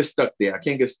can't get stuck there. I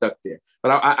can't get stuck there.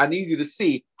 But I need you to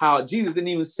see how Jesus didn't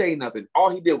even say nothing. All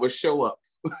he did was show up.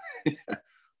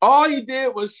 All he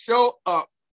did was show up,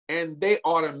 and they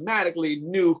automatically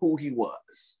knew who he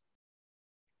was.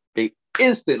 They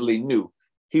instantly knew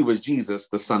he was Jesus,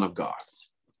 the Son of God.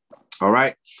 All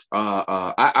right.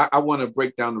 I want to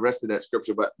break down the rest of that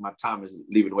scripture, but my time is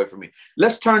leaving away from me.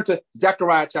 Let's turn to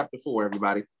Zechariah chapter 4,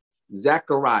 everybody.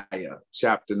 Zechariah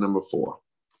chapter number 4.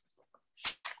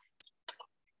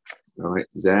 All right.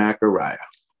 Zechariah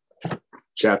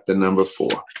chapter number 4.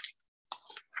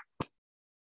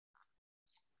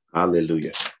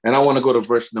 Hallelujah. And I want to go to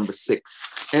verse number 6.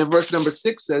 And verse number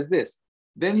 6 says this.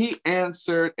 Then he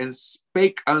answered and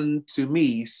spake unto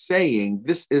me, saying,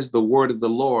 this is the word of the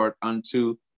Lord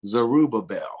unto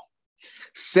Zerubbabel,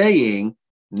 saying,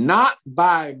 not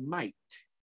by might,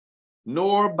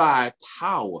 nor by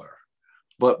power,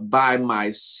 but by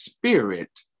my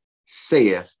spirit,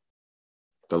 saith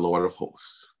the Lord of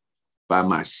hosts. By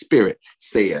my spirit,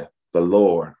 saith the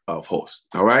Lord of hosts.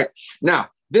 All right. Now,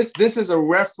 this is a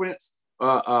reference.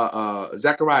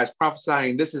 Zechariah is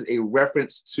prophesying. This is a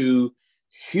reference to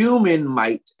human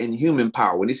might and human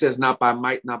power. When he says not by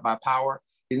might, not by power,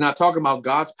 he's not talking about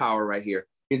God's power right here.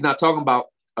 He's not talking about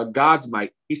a God's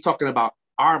might. He's talking about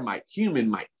our might,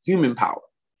 human power.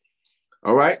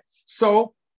 All right.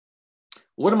 So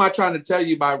what am I trying to tell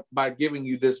you by giving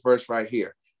you this verse right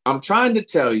here? I'm trying to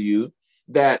tell you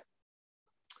that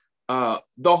the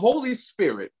Holy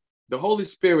Spirit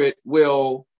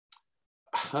will,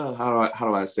 how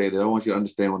do I say that? I want you to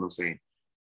understand what I'm saying.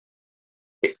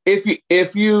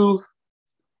 If you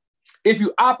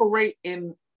operate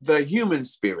in the human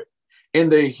spirit, in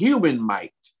the human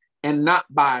might, and not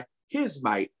by his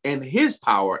might and his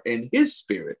power and his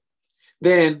spirit,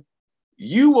 then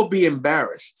you will be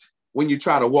embarrassed when you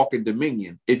try to walk in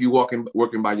dominion if you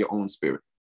working by your own spirit.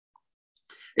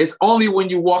 It's only when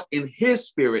you walk in his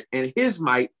spirit and his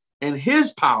might and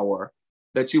his power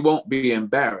that you won't be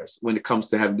embarrassed when it comes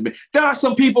to having dominion. There are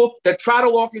some people that try to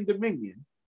walk in dominion,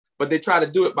 but they try to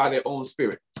do it by their own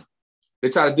spirit. They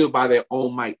try to do it by their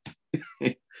own might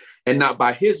and not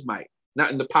by his might,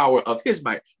 not in the power of his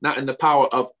might, not in the power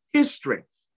of his strength.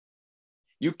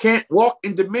 You can't walk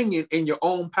in dominion in your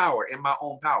own power, in my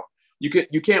own power.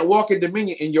 You can't walk in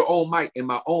dominion in your own might, in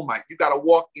my own might. You got to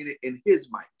walk in it in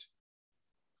his might.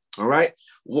 All right.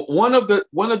 One of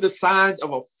the signs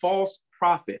of a false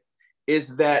prophet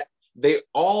is that they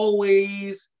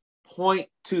always point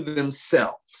to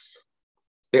themselves.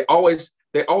 They always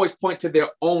point to their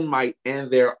own might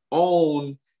and their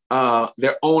own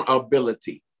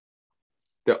ability.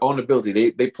 Their own ability.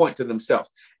 They point to themselves.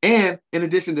 And in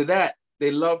addition to that,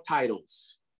 they love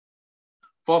titles.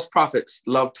 False prophets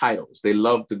love titles. They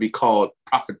love to be called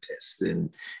prophetess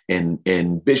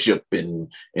and bishop and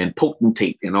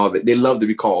potentate and all that. They love to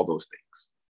be called those things.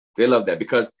 They love that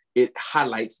because it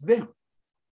highlights them.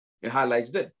 It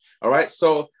highlights them. All right.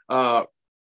 So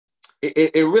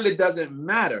it really doesn't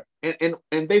matter. And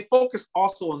they focus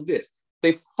also on this.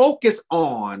 They focus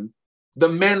on the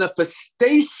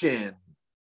manifestation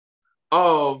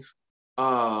of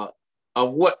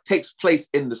what takes place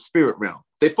in the spirit realm.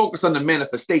 They focus on the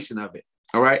manifestation of it.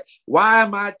 All right. Why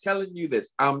am I telling you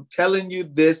this? I'm telling you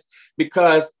this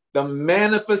because the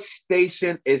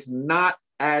manifestation is not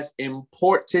as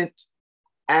important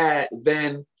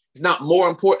it's not more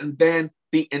important than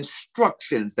the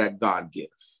instructions that God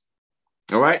gives.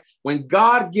 All right. When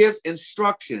God gives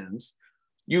instructions,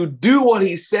 you do what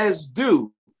he says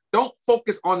do. Don't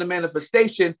focus on the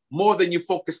manifestation more than you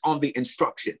focus on the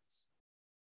instructions.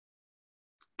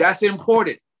 That's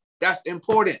important. That's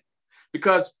important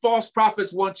because false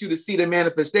prophets want you to see the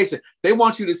manifestation. They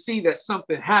want you to see that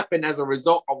something happened as a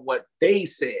result of what they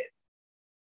said.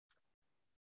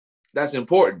 That's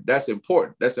important. That's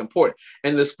important. That's important.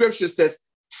 And the scripture says,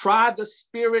 try the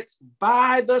spirits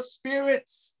by the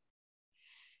spirits,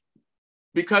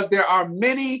 because there are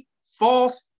many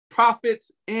false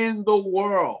prophets in the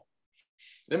world.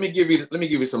 Let me give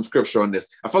you some scripture on this.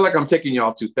 I feel like I'm taking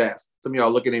y'all too fast. Some of y'all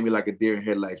looking at me like a deer in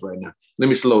headlights right now. Let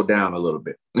me slow down a little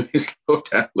bit.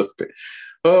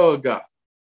 Oh God.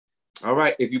 All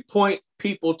right. If you point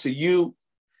people to you,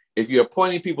 if you're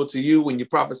pointing people to you when you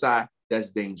prophesy, that's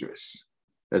dangerous.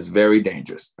 That's very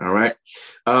dangerous. All right.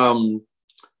 1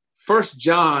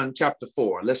 John chapter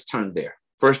 4. Let's turn there.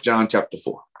 1 John chapter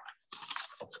 4.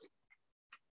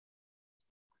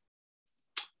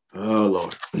 Oh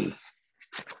Lord.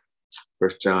 1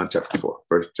 John chapter 4.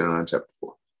 1 John chapter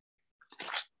 4.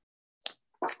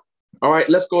 All right,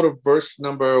 let's go to verse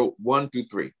number 1 through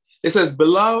 3. It says,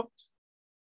 beloved,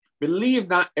 believe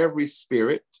not every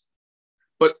spirit,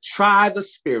 but try the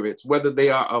spirits, whether they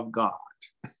are of God.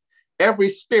 Every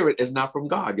spirit is not from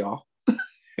God, y'all.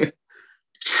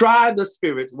 Try the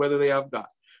spirits, whether they are of God,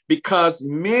 because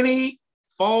many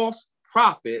false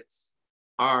prophets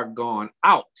are gone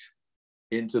out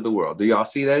into the world. Do y'all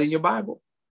see that in your Bible?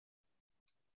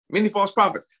 Many false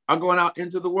prophets are going out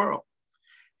into the world.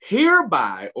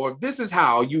 Hereby, or this is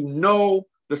how you know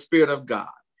the Spirit of God.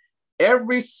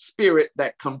 Every spirit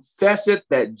that confesseth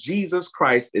that Jesus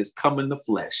Christ is come in the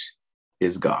flesh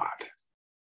is God.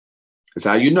 That's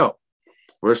how you know.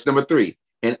 Verse number 3.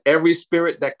 And every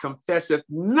spirit that confesseth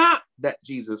not that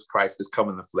Jesus Christ is come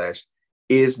in the flesh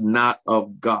is not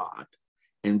of God.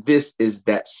 And this is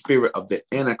that spirit of the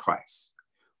Antichrist,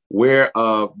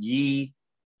 whereof ye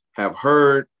have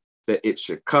heard that it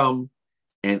should come,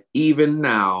 and even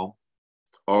now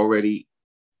already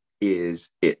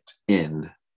is it in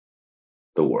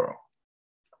the world.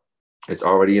 It's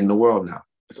already in the world now.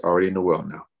 It's already in the world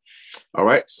now. All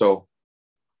right, so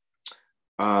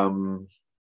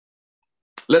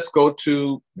let's go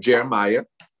to Jeremiah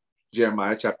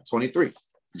chapter 23.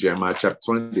 Jeremiah chapter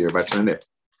 23, everybody turn there.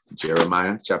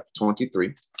 Jeremiah chapter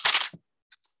 23,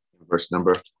 verse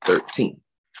number 13.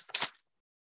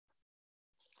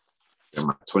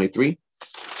 Jeremiah 23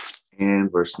 and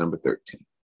verse number 13.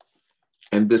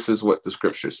 And this is what the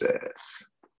scripture says.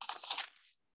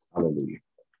 Hallelujah.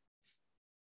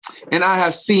 And I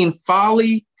have seen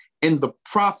folly in the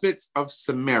prophets of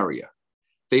Samaria.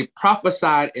 They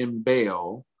prophesied in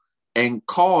Baal and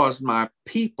caused my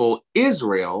people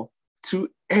Israel to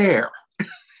err.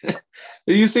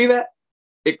 Do you see that?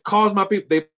 It caused my people.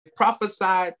 They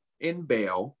prophesied in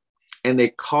Baal and they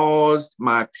caused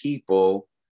my people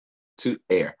to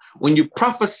err. When you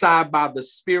prophesy by the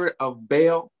spirit of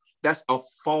Baal, that's a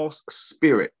false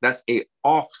spirit. That's a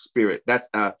off spirit. That's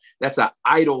an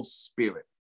idol spirit.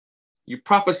 You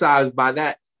prophesy by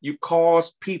that, you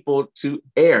cause people to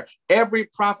err. Every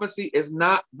prophecy is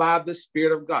not by the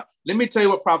Spirit of God. Let me tell you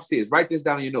what prophecy is. Write this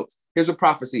down in your notes. Here's what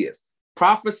prophecy is.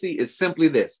 Prophecy is simply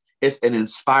this. It's an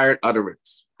inspired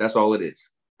utterance. That's all it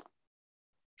is.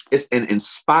 It's an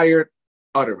inspired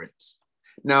utterance.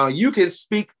 Now, you can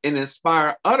speak an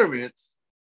inspired utterance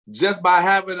just by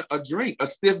having a drink, a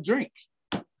stiff drink.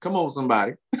 Come on,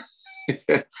 somebody.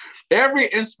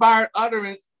 Every inspired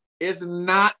utterance is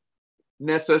not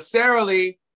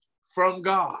necessarily from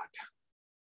God.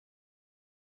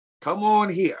 Come on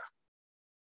here.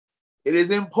 It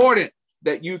is important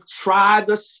that you try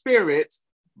the spirits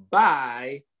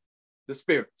by the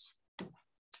spirits.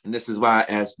 And this is why,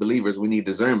 as believers, we need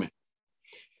discernment.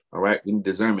 All right, we need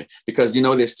discernment because, you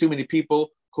know, there's too many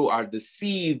people who are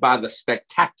deceived by the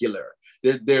spectacular.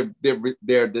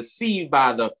 They're deceived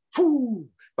by the whoo,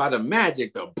 by the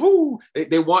magic, the boo.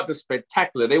 They want the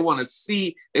spectacular. They want to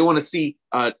see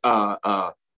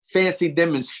fancy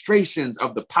demonstrations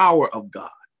of the power of God.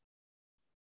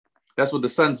 That's what the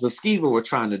sons of Sceva were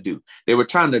trying to do. They were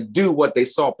trying to do what they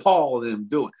saw Paul and them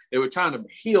doing. They were trying to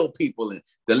heal people and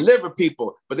deliver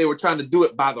people, but they were trying to do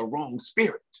it by the wrong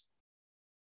spirit.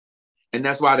 And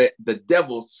that's why the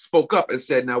devil spoke up and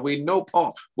said, now we know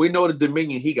Paul. We know the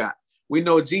dominion he got. We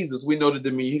know Jesus. We know the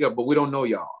dominion he got, but we don't know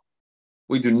y'all.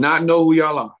 We do not know who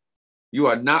y'all are. You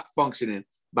are not functioning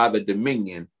by the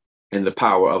dominion and the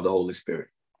power of the Holy Spirit.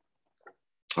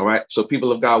 All right. So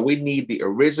people of God, we need the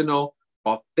original,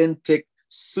 authentic,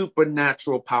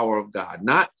 supernatural power of God,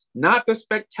 not the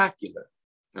spectacular.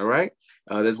 All right.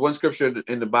 There's one scripture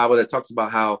in the Bible that talks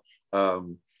about how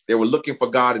they were looking for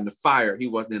God in the fire. He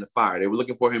wasn't in the fire. They were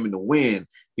looking for him in the wind.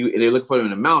 They were looking for him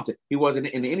in the mountain. He wasn't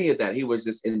in any of that. He was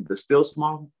just in the still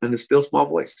small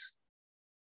voice.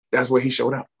 That's where he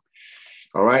showed up.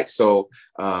 All right. So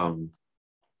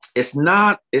it's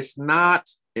not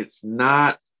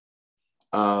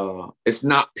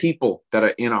people that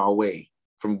are in our way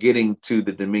from getting to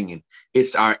the dominion.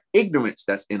 It's our ignorance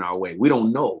that's in our way. We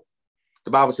don't know.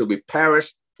 The Bible says we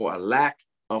perish for a lack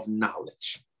of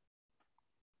knowledge.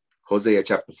 Hosea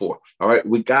chapter 4. All right.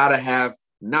 We got to have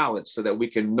knowledge so that we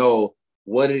can know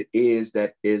what it is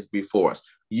that is before us.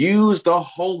 Use the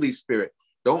Holy Spirit.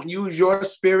 Don't use your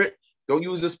spirit. Don't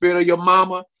use the spirit of your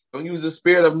mama. Don't use the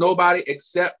spirit of nobody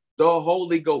except the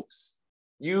Holy Ghost.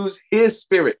 Use his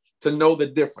spirit to know the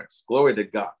difference. Glory to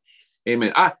God.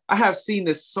 Amen. I have seen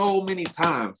this so many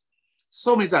times.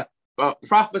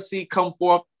 Prophecy come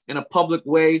forth in a public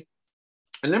way.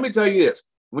 And let me tell you this.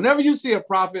 Whenever you see a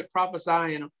prophet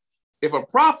prophesying, if a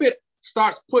prophet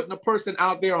starts putting a person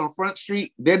out there on Front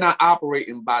Street, they're not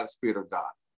operating by the Spirit of God.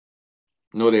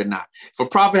 No, they're not. If a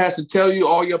prophet has to tell you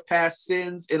all your past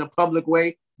sins in a public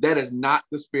way, that is not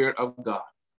the Spirit of God.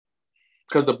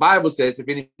 Because the Bible says, if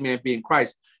any man be in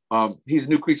Christ, he's a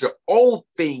new creature. Old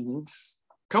things,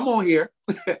 come on here,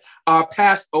 are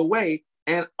passed away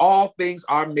and all things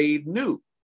are made new.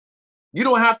 You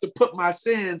don't have to put my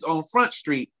sins on Front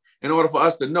Street in order for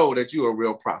us to know that you're a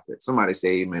real prophet. Somebody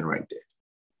say amen right there.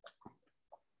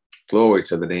 Glory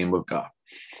to the name of God.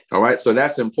 All right. So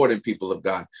that's important, people of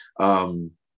God.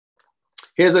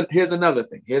 Here's another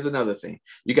thing.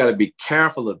 You got to be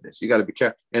careful of this. You got to be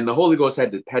careful. And the Holy Ghost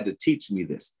had to teach me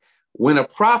this. When a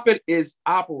prophet is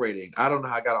operating, I don't know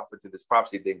how I got off into this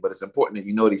prophecy thing, but it's important that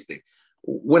you know these things.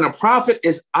 When a prophet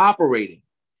is operating,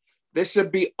 there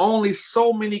should be only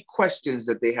so many questions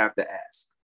that they have to ask.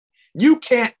 You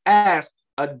can't ask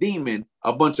a demon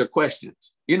a bunch of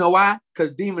questions. You know why?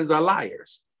 Because demons are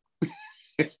liars.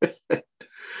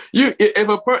 You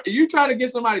try to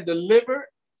get somebody delivered,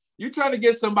 you trying to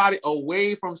get somebody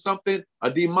away from something, a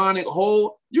demonic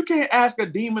hole, you can't ask a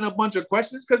demon a bunch of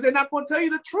questions because they're not going to tell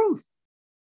you the truth.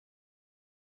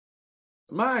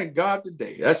 My God,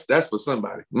 today, that's for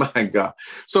somebody. My God.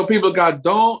 So people of God,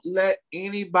 don't let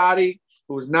anybody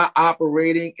who's not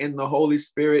operating in the Holy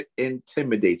Spirit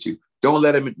intimidate you. Don't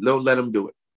let them do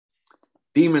it.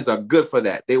 Demons are good for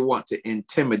that. They want to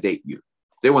intimidate you.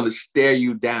 They want to stare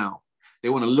you down. They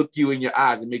want to look you in your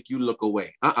eyes and make you look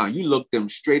away. You look them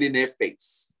straight in their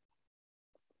face.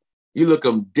 You look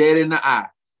them dead in the eye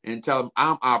and tell them,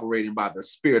 I'm operating by the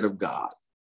Spirit of God.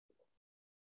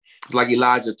 It's like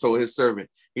Elijah told his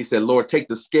servant. He said, Lord, take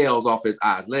the scales off his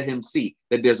eyes. Let him see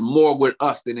that there's more with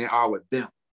us than there are with them.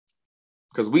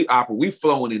 Because we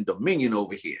flowing in dominion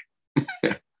over here.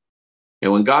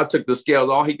 And when God took the scales,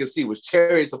 all he could see was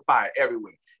chariots of fire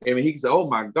everywhere. And he said, oh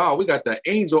my God, we got the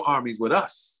angel armies with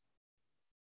us.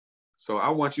 So I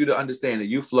want you to understand that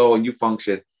you flow and you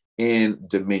function in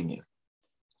dominion.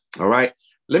 All right.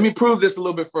 Let me prove this a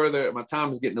little bit further. My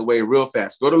time is getting away real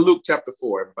fast. Go to Luke chapter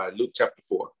 4, everybody. Luke chapter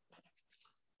 4.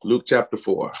 Luke chapter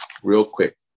 4, real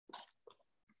quick.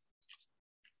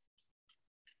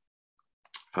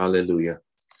 Hallelujah.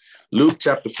 Luke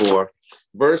chapter 4,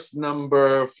 verse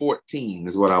number 14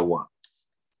 is what I want.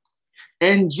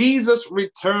 And Jesus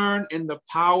returned in the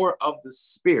power of the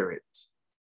Spirit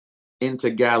into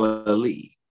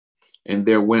Galilee, and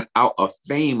there went out a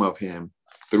fame of him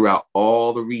throughout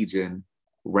all the region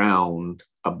round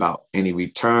about. And he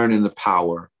returned in the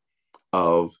power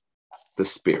of the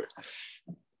Spirit.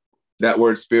 That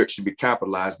word Spirit should be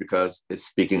capitalized because it's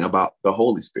speaking about the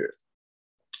Holy Spirit.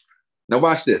 Now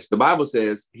watch this. The Bible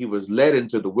says he was led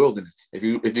into the wilderness. If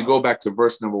you go back to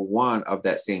verse number 1 of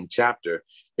that same chapter,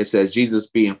 it says Jesus,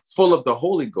 being full of the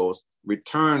Holy Ghost,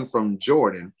 returned from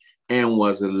Jordan and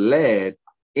was led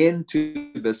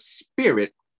into the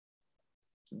Spirit.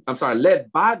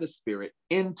 Led by the Spirit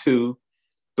into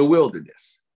the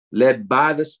wilderness. Led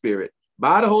by the Spirit,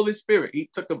 by the Holy Spirit. He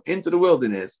took him into the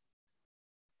wilderness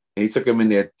and he took him in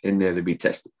there to be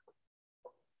tested.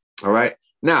 All right.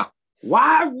 Now,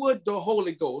 why would the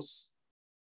Holy Ghost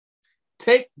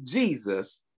take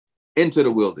Jesus into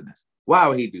the wilderness? Why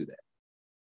would he do that?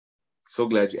 So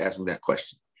glad you asked me that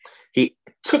question. He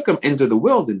took him into the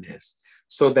wilderness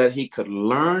so that he could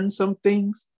learn some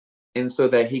things and so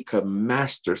that he could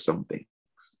master some things.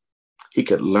 He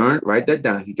could learn, write that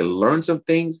down. He could learn some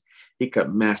things. He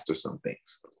could master some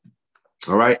things.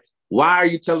 All right. Why are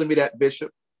you telling me that,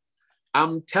 Bishop?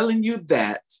 I'm telling you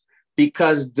that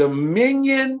because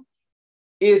dominion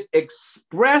is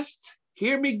expressed,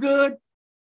 hear me good,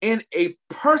 in a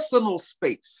personal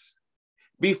space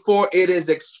before it is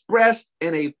expressed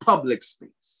in a public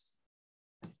space.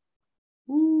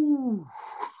 Ooh.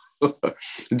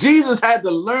 Jesus had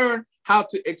to learn how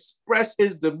to express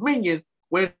his dominion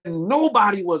when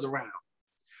nobody was around,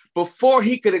 before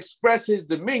he could express his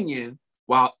dominion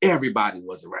while everybody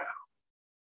was around.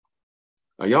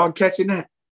 Are y'all catching that?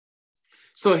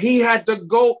 So he had to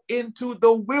go into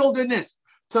the wilderness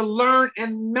to learn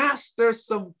and master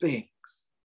some things.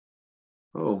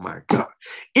 Oh my God.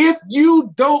 If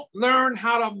you don't learn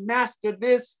how to master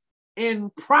this in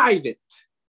private,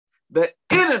 the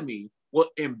enemy will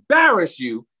embarrass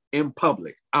you in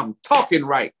public. I'm talking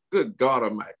right. Good God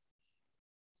Almighty.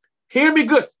 Hear me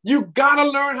good. You got to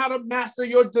learn how to master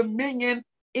your dominion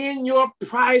in your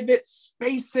private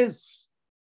spaces.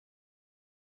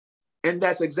 And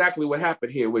that's exactly what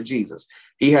happened here with Jesus.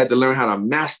 He had to learn how to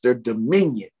master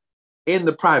dominion in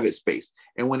the private space.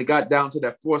 And when it got down to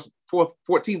that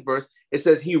 14th verse, it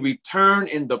says he returned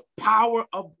in the power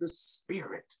of the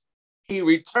Spirit. He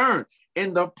returned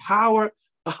in the power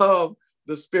of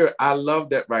the Spirit. I love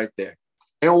that right there.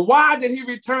 And why did he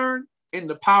return in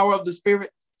the power of the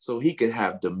Spirit? So he could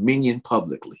have dominion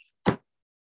publicly.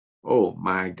 Oh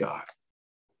my God.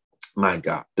 My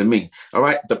God, dominion. All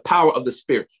right, the power of the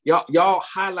Spirit. Y'all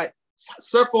highlight,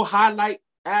 circle, highlight,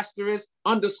 asterisk,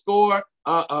 underscore,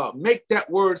 make that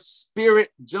word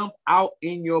Spirit jump out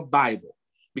in your Bible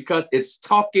because it's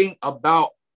talking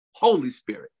about Holy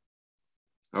Spirit.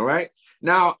 All right.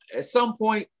 Now, at some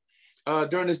point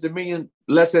during this dominion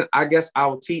lesson, I guess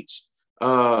I'll teach.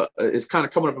 It's kind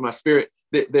of coming up in my spirit.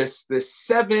 There's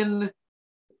seven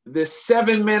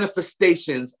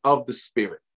manifestations of the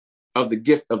Spirit, of the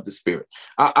gift of the Spirit.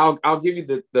 I'll give you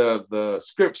the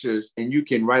scriptures and you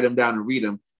can write them down and read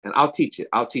them, and I'll teach it.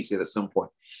 I'll teach it at some point.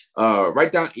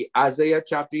 Write down Isaiah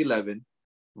chapter 11,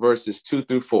 verses 2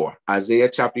 through 4. Isaiah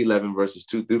chapter 11, verses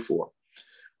 2 through 4.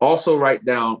 Also write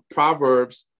down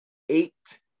Proverbs 8,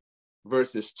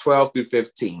 verses 12 through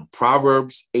 15.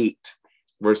 Proverbs 8,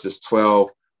 verses 12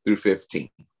 through 15.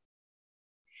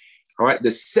 All right,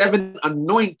 the 7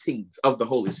 anointings of the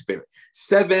Holy Spirit,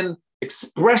 7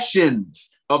 expressions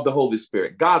of the Holy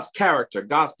Spirit, God's character,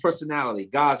 God's personality,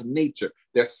 God's nature.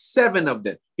 There's 7 of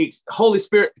them. The Holy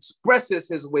Spirit expresses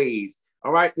his ways.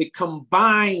 All right. It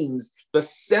combines the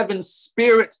 7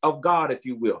 spirits of God, if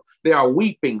you will. They are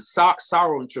weeping,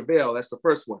 sorrow, and travail. That's the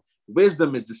first one.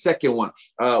 Wisdom is the second one.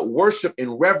 Worship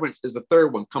and reverence is the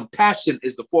third one. Compassion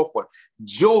is the fourth one.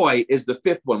 Joy is the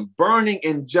fifth one. Burning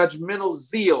and judgmental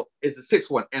zeal is the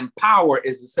sixth one. And power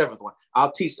is the seventh one.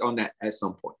 I'll teach on that at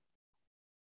some point.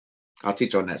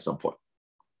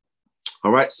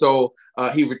 All right. So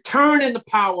he returned in the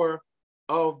power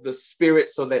of the Spirit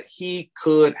so that he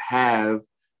could have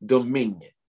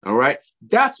dominion. All right.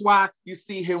 That's why you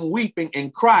see him weeping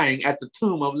and crying at the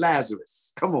tomb of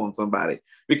Lazarus. Come on, somebody,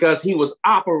 because he was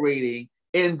operating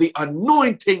in the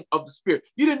anointing of the Spirit.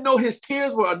 You didn't know his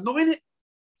tears were anointed?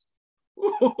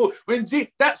 When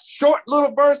that short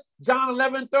little verse, John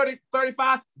 11, 30,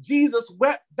 35, Jesus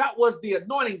wept. That was the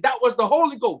anointing. That was the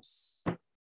Holy Ghost.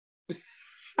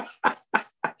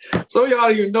 So y'all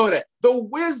don't even know that. The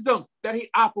wisdom that he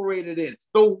operated in,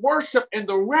 the worship and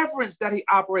the reverence that he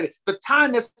operated, the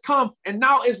time has come, and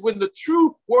now is when the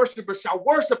true worshiper shall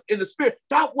worship in the Spirit.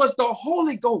 That was the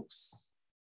Holy Ghost.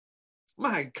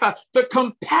 My God, the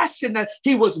compassion that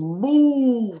he was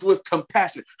moved with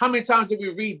compassion. How many times did we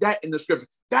read that in the scripture?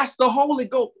 That's the Holy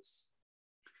Ghost.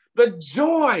 The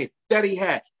joy that he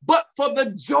had, but for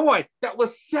the joy that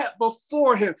was set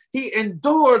before him, he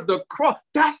endured the cross.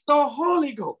 That's the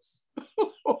Holy Ghost.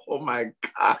 Oh my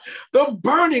God. The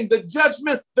burning, the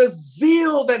judgment, the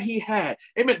zeal that he had.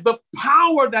 Amen. The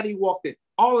power that he walked in.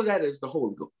 All of that is the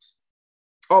Holy Ghost.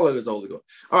 All of it is Holy Ghost.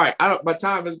 All right. My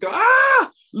time is gone.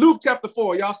 Luke chapter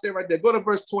 4. Y'all stay right there. Go to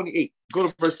verse 28. Go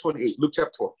to verse 28. Luke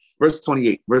chapter 4. Verse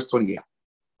 28. Verse 28.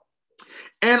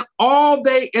 And all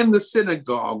they in the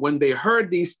synagogue, when they heard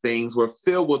these things, were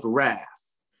filled with wrath.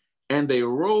 And they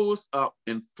rose up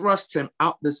and thrust him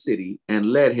out the city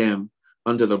and led him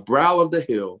under the brow of the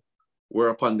hill,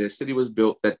 whereupon their city was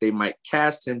built, that they might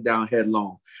cast him down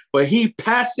headlong. But he,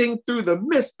 passing through the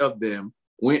midst of them,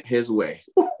 went his way.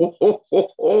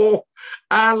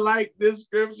 I like this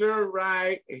scripture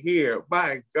right here.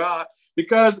 My God,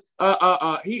 because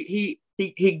he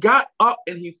got up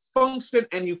and he functioned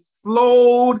and he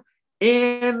flowed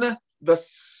in the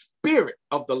Spirit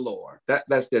of the Lord.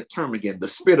 That's their term again, the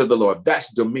Spirit of the Lord.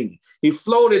 That's dominion. He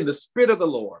flowed in the Spirit of the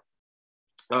Lord.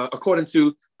 according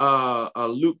to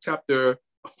Luke chapter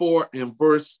 4 and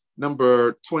verse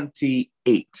number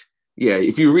 28. Yeah,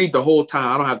 if you read the whole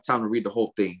time, I don't have time to read the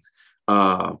whole things.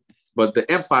 But the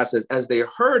emphasis says, as they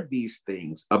heard these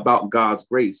things about God's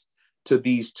grace to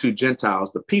these two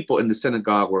Gentiles, the people in the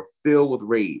synagogue were filled with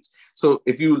rage. So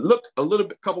if you look a little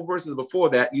bit, couple verses before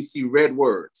that, you see red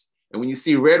words. And when you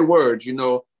see red words, you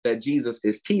know that Jesus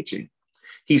is teaching.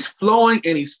 He's flowing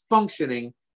and he's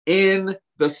functioning in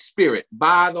the Spirit,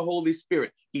 by the Holy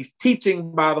Spirit. He's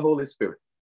teaching by the Holy Spirit.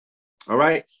 All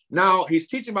right. Now he's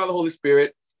teaching by the Holy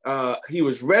Spirit. He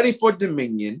was ready for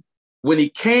dominion. When he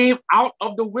came out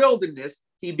of the wilderness,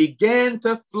 he began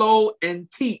to flow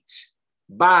and teach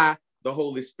by the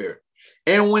Holy Spirit.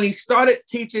 And when he started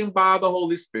teaching by the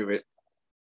Holy Spirit,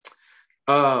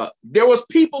 there was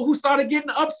people who started getting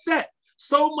upset,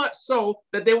 so much so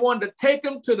that they wanted to take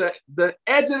him to the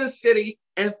edge of the city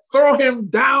and throw him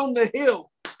down the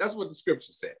hill. That's what the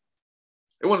scripture said.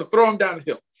 They want to throw him down the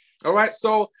hill. All right.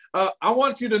 So I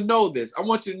want you to know this. I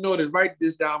want you to know this. Write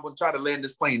this down. I'm going to try to land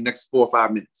this plane next 4 or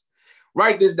 5 minutes.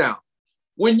 Write this down.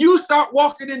 When you start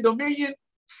walking in dominion,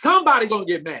 somebody's going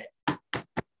to get mad.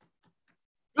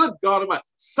 Good God Almighty.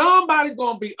 Somebody's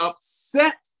going to be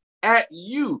upset at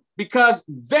you because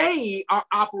they are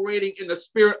operating in the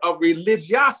spirit of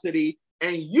religiosity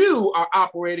and you are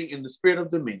operating in the spirit of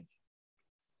dominion.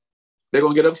 They're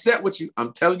going to get upset with you.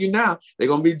 I'm telling you now. They're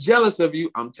going to be jealous of you.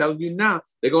 I'm telling you now.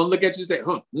 They're going to look at you and say,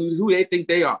 who they think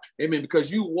they are? Amen. Because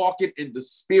you walking in the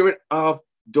spirit of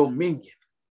dominion.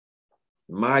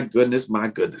 My goodness, my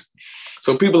goodness.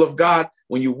 So people of God,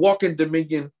 when you walk in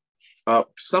dominion,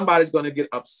 somebody's going to get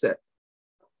upset.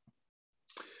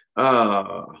 Let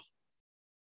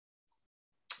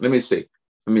me see.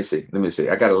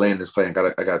 I got to land this plane. I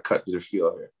got to cut to the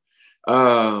field here.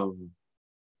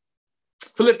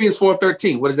 Philippians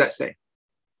 4:13. What does that say?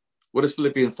 What does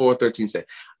Philippians 4:13 say?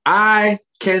 I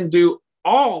can do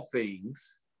all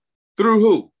things through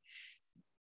who?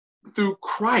 Through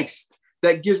Christ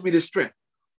that gives me the strength.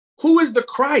 Who is the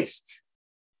Christ?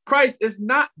 Christ is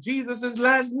not Jesus's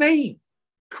last name.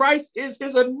 Christ is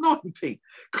his anointing.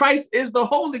 Christ is the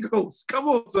Holy Ghost. Come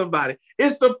on, somebody.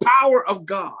 It's the power of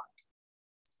God.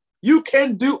 You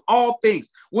can do all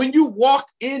things. When you walk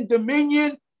in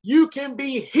dominion, you can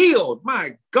be healed,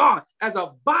 my God, as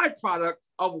a byproduct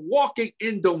of walking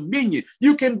in dominion.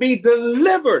 You can be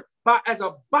delivered as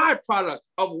a byproduct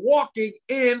of walking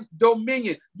in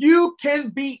dominion. You can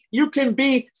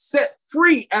be set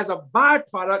free as a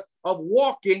byproduct of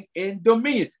walking in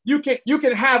dominion. You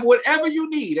can have whatever you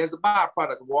need as a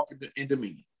byproduct of walking in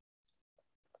dominion.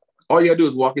 All you gotta do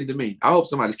is walk in dominion. I hope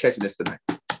somebody's catching this tonight.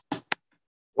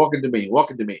 Walk in dominion,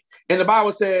 walk in dominion. And the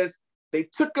Bible says they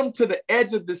took him to the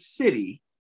edge of the city.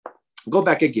 Go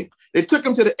back again. They took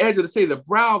him to the edge of the city, the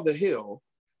brow of the hill,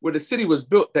 where the city was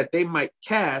built, that they might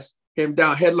cast him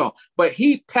down headlong. But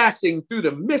he, passing through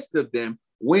the midst of them,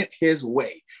 went his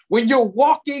way. When you're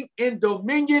walking in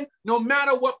dominion, no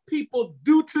matter what people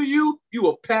do to you, you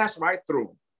will pass right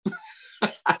through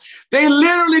them. They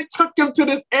literally took him to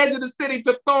this edge of the city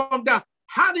to throw him down.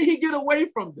 How did he get away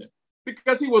from them?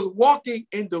 Because he was walking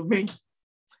in dominion.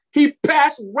 He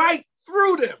passed right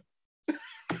through them.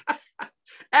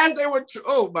 As they were,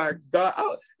 oh my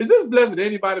God, is this blessed to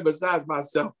anybody besides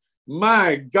myself?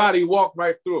 My God, he walked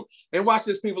right through. And watch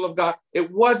this, people of God.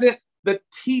 It wasn't the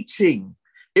teaching.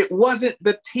 It wasn't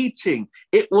the teaching.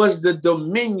 It was the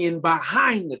dominion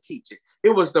behind the teaching. It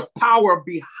was the power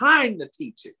behind the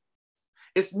teaching.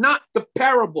 It's not the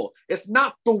parable. It's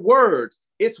not the words.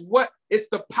 It's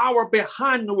the power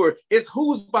behind the word. It's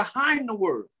who's behind the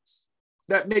words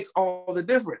that makes all the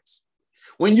difference.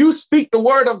 When you speak the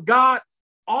word of God,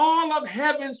 all of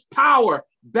heaven's power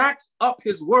backs up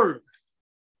his word.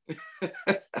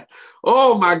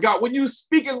 Oh my God. When you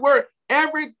speak his word,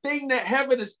 everything that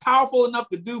heaven is powerful enough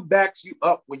to do backs you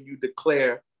up when you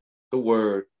declare the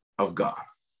word of God.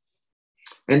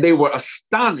 And they were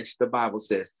astonished, the Bible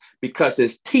says, because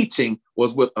his teaching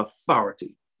was with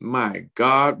authority. My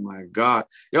God, my God.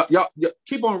 Y'all,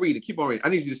 keep on reading, keep on reading. I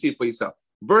need you to see it for yourself.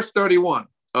 Verse 31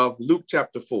 of Luke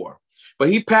chapter 4. But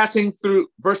he passing through,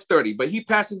 verse 30, but he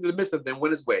passing through the midst of them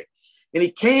went his way. And he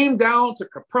came down to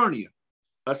Capernaum,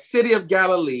 a city of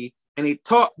Galilee, and he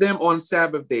taught them on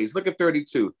Sabbath days. Look at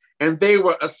 32. And they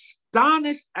were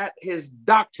astonished at his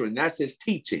doctrine. That's his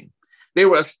teaching. They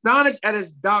were astonished at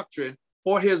his doctrine,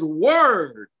 for his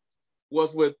word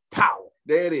was with power.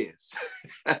 There it is.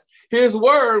 His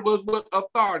word was with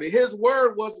authority. His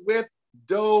word was with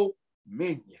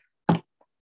dominion.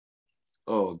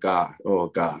 Oh God, oh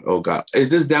God, oh God. Is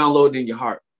this downloading in your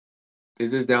heart?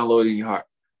 Is this downloading in your heart?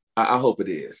 I hope it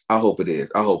is. I hope it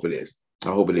is. I hope it is. I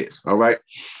hope it is. All right.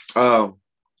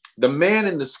 The man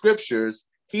in the scriptures,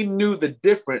 he knew the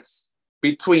difference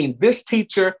between this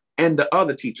teacher and the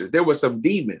other teachers. There were some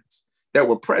demons that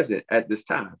were present at this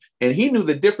time. And he knew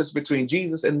the difference between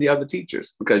Jesus and the other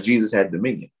teachers because Jesus had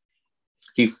dominion.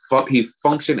 He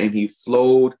functioned and he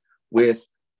flowed with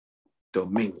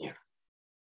dominion.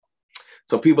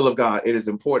 So people of God, it is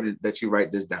important that you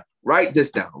write this down. Write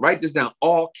this down. Write this down.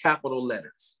 All capital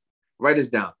letters. Write this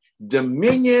down.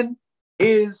 Dominion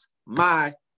is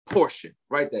my portion.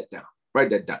 Write that down. Write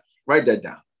that down. Write that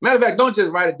down. Matter of fact, don't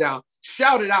just write it down.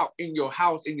 Shout it out in your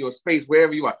house, in your space,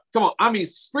 wherever you are. Come on. I mean,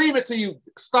 scream it to you.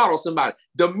 Startle somebody.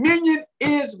 Dominion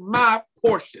is my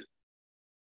portion.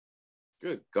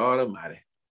 Good God Almighty.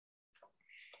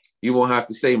 You won't have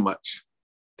to say much.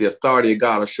 The authority of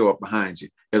God will show up behind you.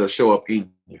 It'll show up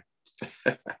in you.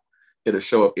 It'll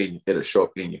show up in you. It'll show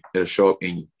up in you. It'll show up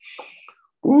in you.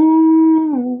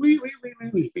 Ooh, wee.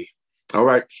 All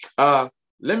right. Can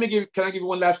I give you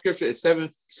one last scripture? It's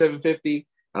 7:50,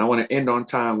 and I want to end on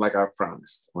time like I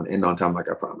promised.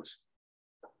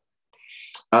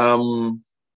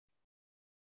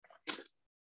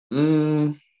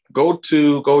 Go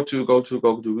to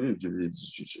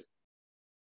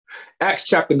Acts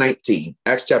chapter 19.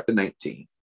 Acts chapter 19.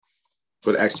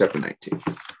 Go to Acts chapter 19.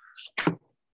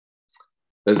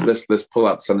 Let's pull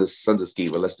out Sons of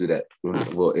Sceva. Let's do that.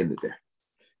 We'll end it there.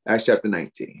 Acts chapter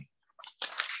 19,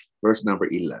 verse number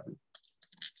 11.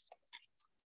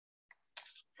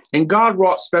 And God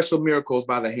wrought special miracles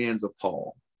by the hands of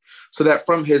Paul, so that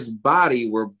from his body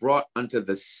were brought unto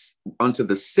the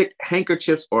sick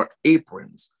handkerchiefs or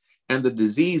aprons, and the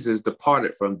diseases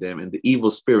departed from them, and the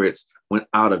evil spirits went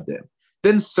out of them.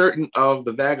 Then certain of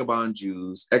the vagabond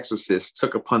Jews, exorcists,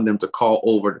 took upon them to call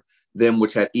over them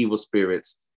which had evil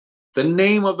spirits the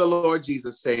name of the Lord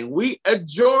Jesus, saying, we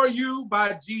adjure you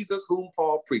by Jesus whom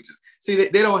Paul preaches. See,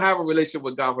 they don't have a relationship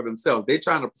with God for themselves. They're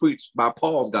trying to preach by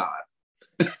Paul's God.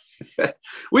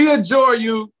 We adjure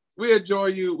you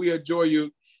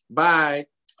by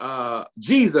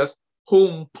Jesus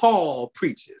whom Paul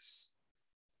preaches.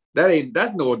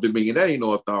 That's no dominion. That ain't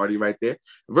no authority right there.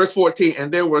 Verse 14,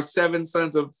 and there were 7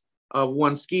 sons of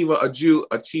one Sceva, a Jew,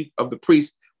 a chief of the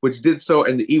priests, which did so,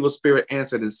 and the evil spirit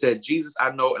answered and said, Jesus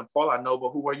I know, and Paul I know, but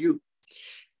who are you?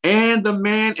 And the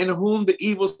man in whom the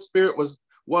evil spirit was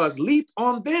leaped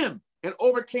on them and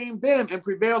overcame them and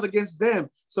prevailed against them,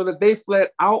 so that they fled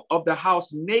out of the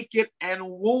house naked and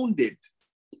wounded.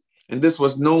 And this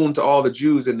was known to all the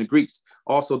Jews and the Greeks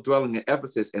also dwelling in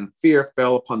Ephesus, and fear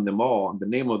fell upon them all. And the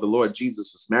name of the Lord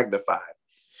Jesus was magnified.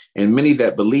 And many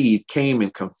that believed came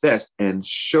and confessed and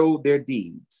showed their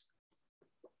deeds.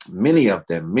 Many of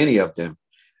them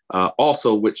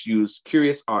also, which used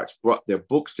curious arts, brought their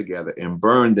books together and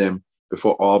burned them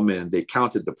before all men. They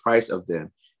counted the price of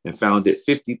them and found it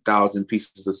 50,000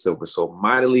 pieces of silver. So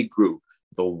mightily grew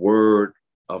the word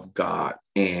of God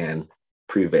and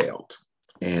prevailed.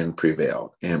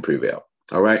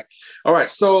 All right.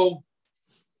 So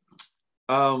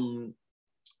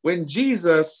when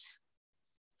Jesus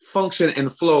functioned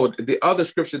and flowed, the other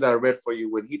scripture that I read for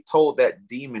you, when he told that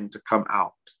demon to come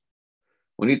out,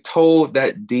 when he told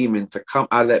that demon to come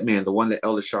out of that man, the one that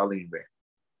Elder Charlene read,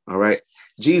 all right,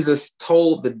 Jesus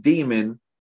told the demon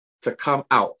to come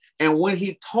out. And when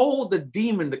he told the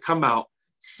demon to come out,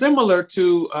 similar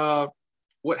to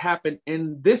what happened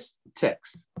in this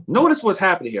text, notice what's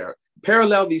happening here.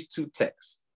 Parallel these two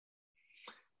texts.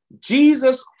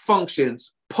 Jesus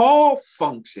functions, Paul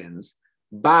functions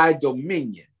by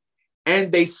dominion,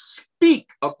 and they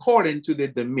speak according to the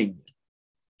dominion.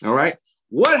 All right.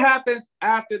 What happens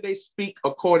after they speak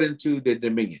according to the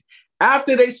dominion?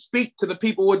 After they speak to the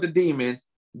people with the demons,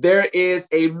 there is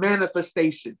a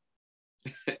manifestation.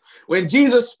 When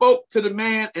Jesus spoke to the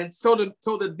man and told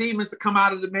the demons to come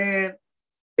out of the man,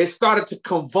 it started to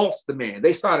convulse the man.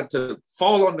 They started to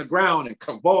fall on the ground and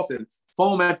convulse and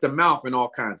foam at the mouth and all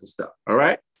kinds of stuff. All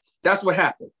right. That's what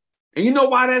happened. And you know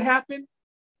why that happened?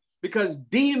 Because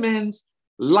demons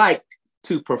like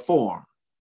to perform.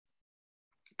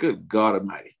 Good God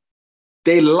Almighty.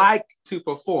 They like to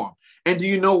perform. And do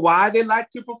you know why they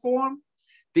like to perform?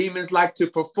 Demons like to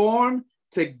perform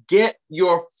to get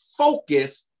your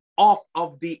focus off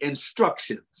of the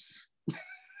instructions.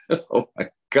 Oh my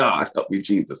God, help me,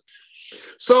 Jesus.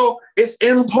 So it's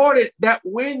important that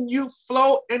when you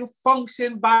flow and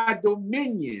function by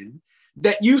dominion,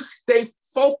 that you stay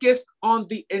focused on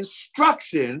the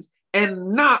instructions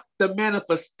and not the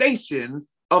manifestation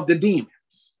of the demons.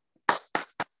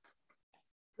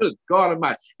 Good God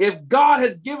Almighty. If God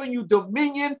has given you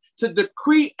dominion to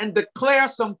decree and declare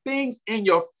some things in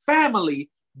your family,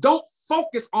 don't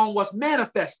focus on what's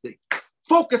manifesting.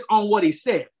 focus on what he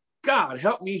said. God,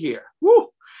 help me here. Woo.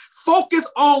 Focus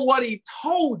on what he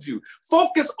told you.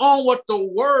 Focus on what the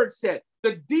word said.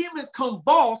 The demons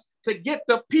convulse to get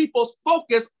the people's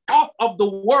focus off of the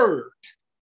word.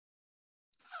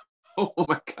 Oh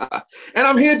my God. And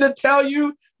I'm here to tell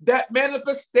you that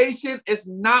manifestation is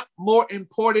not more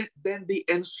important than the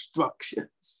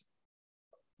instructions.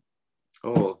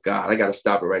 Oh God, I got to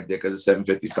stop it right there because it's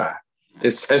 7:55.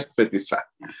 It's 7:55.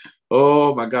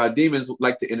 Oh my God, demons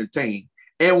like to entertain.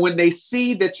 And when they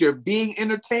see that you're being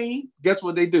entertained, guess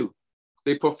what they do?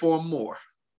 They perform more.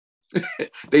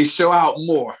 They show out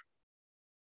more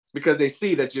because they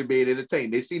see that you're being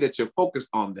entertained. They see that you're focused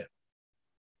on them.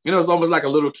 You know, it's almost like a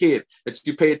little kid that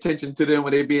you pay attention to them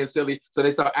when they're being silly, so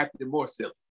they start acting more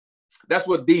silly. That's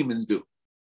what demons do.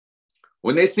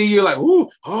 When they see you like, ooh,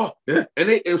 oh, yeah. And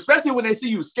they, especially when they see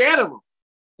you scared of them.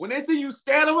 When they see you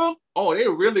scared of them, oh,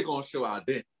 they're really gonna show out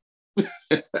then.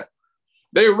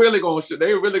 They're really gonna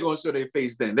show their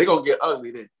face then. They're gonna get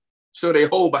ugly then. Show their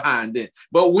whole behind then.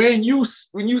 But when you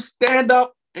stand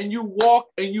up and you walk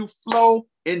and you flow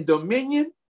in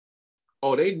dominion,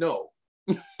 oh, they know.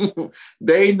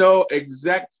 They know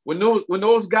exact when those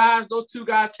two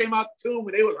guys came out the tomb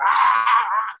and they were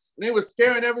and they were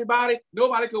scaring everybody.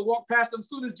 Nobody could walk past them. As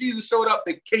soon as Jesus showed up,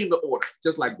 they came to order,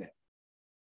 just like that.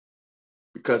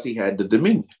 Because he had the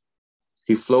dominion.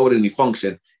 He flowed and he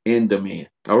functioned in dominion.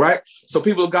 All right. So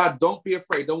people of God, don't be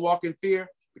afraid. Don't walk in fear,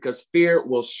 because fear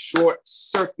will short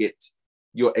circuit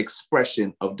your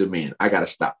expression of dominion. I gotta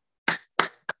stop.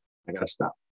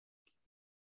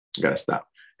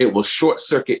 It will short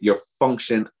circuit your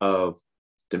function of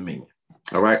dominion.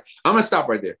 All right. I'm gonna stop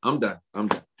right there. I'm done.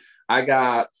 I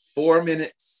got 4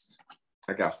 minutes.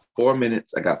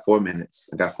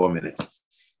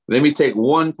 Let me take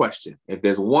one question. If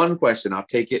there's one question, I'll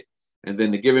take it. And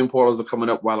then the giving portals are coming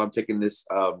up while I'm taking this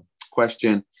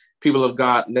question. People of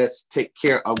God, let's take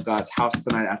care of God's house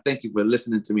tonight. I thank you for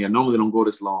listening to me. I normally don't go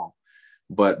this long,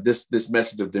 but this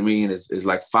message of dominion is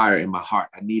like fire in my heart.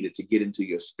 I needed to get into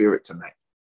your spirit tonight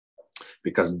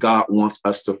because God wants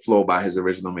us to flow by his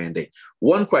original mandate.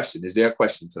 One question. Is there a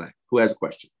question tonight? Who has a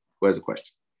question?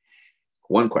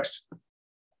 One question.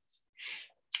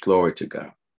 Glory to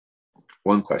God.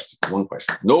 One question.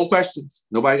 No questions.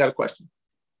 Nobody got a question.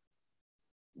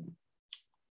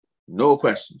 No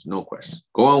questions.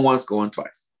 Going once, going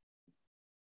twice.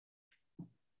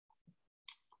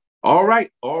 All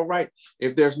right.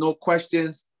 If there's no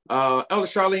questions, Elder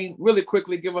Charlene, really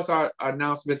quickly give us our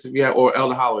announcements if you have, or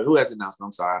Elder Holloway. Who has the announcement?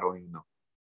 I'm sorry, I don't even know.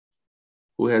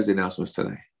 Who has the announcements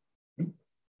today?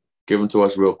 Give them to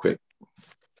us real quick.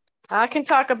 I can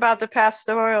talk about the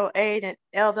pastoral aid, and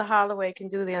Elder Holloway can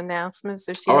do the announcements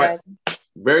if she has them.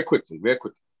 Very quickly.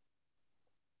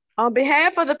 On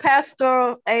behalf of the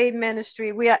Pastoral Aid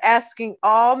Ministry, we are asking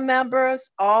all members,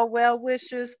 all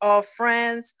well-wishers, all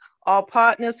friends, all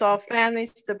partners, all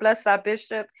families to bless our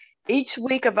bishop each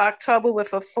week of October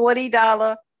with a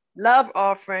 $40 love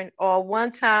offering or a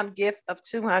one-time gift of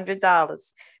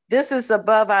 $200. This is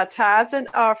above our tithes and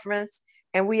offerings,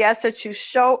 and we ask that you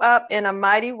show up in a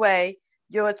mighty way.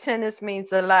 Your attendance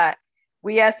means a lot.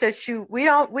 We ask that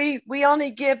we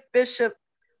only give Bishop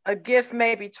a gift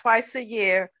maybe twice a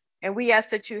year, and we ask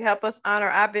that you help us honor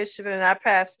our bishop and our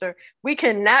pastor. We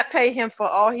cannot pay him for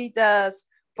all he does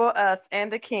for us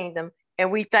and the kingdom,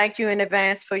 and we thank you in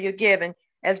advance for your giving.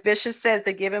 As Bishop says,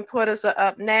 the giving portals are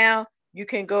up now. You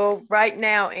can go right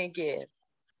now and give.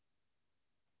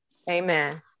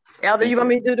 Amen. Elder, you want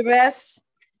me to do the rest?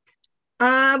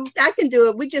 I can do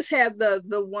it. We just have the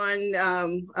one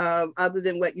other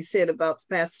than what you said about the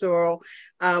pastoral.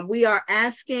 We are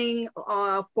asking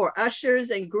for ushers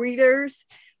and greeters.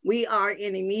 We are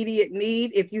in immediate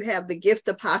need. If you have the gift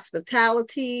of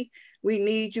hospitality, we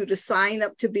need you to sign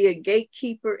up to be a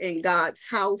gatekeeper in God's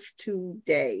house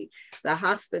today. The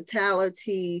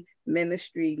hospitality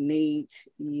ministry needs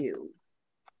you.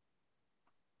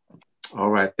 All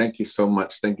right. Thank you so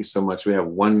much. We have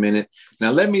 1 minute.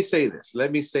 Now, let me say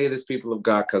this, people of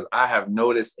God, because I have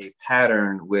noticed a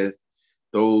pattern with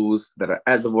those that are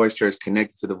at the Voice Church,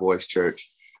 connected to the Voice Church.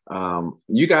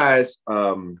 You guys,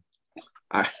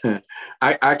 I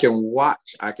can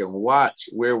watch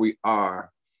where we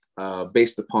are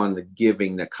based upon the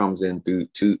giving that comes in through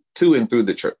to and through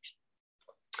the church.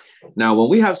 Now, when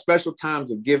we have special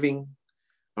times of giving,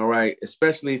 all right,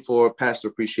 especially for pastor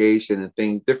appreciation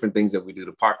and different things that we do,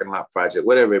 the parking lot project,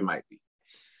 whatever it might be.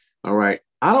 All right.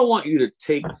 I don't want you to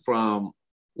take from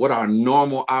what our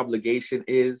normal obligation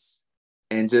is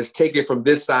and just take it from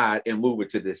this side and move it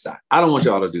to this side. I don't want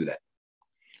y'all to do that.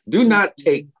 Do not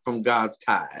take from God's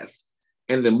tithe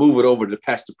and then move it over to the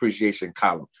past appreciation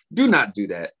column. Do not do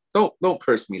that. Don't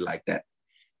curse me like that.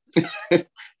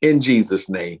 In Jesus'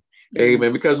 name.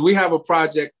 Amen. Because we have a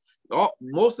project.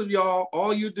 Most of y'all,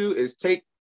 all you do is take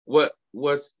what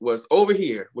was over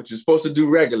here, which you're supposed to do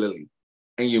regularly,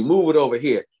 and you move it over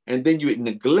here, and then you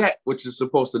neglect what you're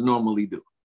supposed to normally do.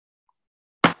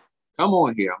 Come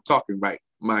on here. I'm talking right.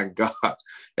 My God.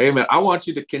 Amen. I want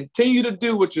you to continue to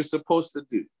do what you're supposed to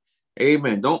do.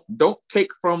 Amen. Don't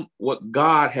take from what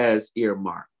God has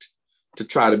earmarked to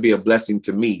try to be a blessing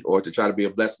to me or to try to be a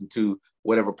blessing to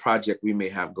whatever project we may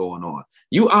have going on.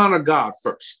 You honor God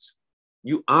first.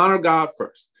 You honor God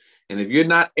first. And if you're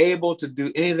not able to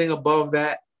do anything above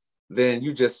that, then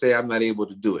you just say, I'm not able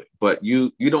to do it. But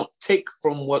you don't take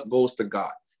from what goes to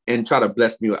God and try to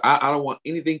bless me. I don't want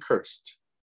anything cursed.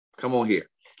 Come on here.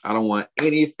 I don't want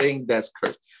anything that's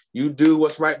cursed. You do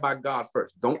what's right by God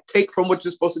first. Don't take from what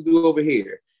you're supposed to do over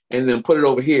here and then put it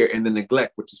over here and then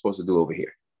neglect what you're supposed to do over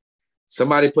here.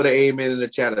 Somebody put an amen in the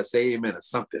chat or say amen or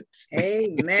something.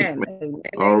 Amen. Amen.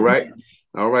 All right.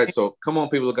 All right. So come on,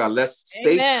 people of God. Let's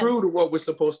stay Amen. true to what we're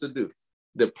supposed to do.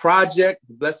 The project,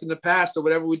 blessing the past or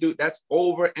whatever we do, that's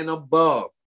over and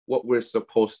above what we're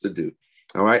supposed to do.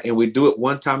 All right. And we do it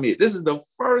one time a year. This is the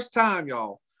first time,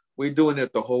 y'all, we're doing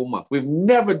it the whole month. We've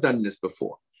never done this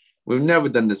before. We've never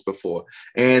done this before.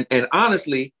 And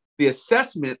honestly, the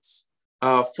assessments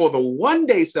for the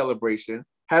one-day celebration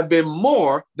have been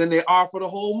more than they are for the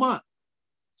whole month.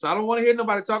 So I don't want to hear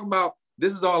nobody talking about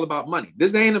this is all about money.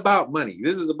 This ain't about money.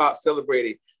 This is about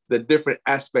celebrating the different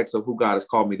aspects of who God has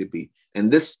called me to be.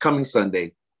 And this coming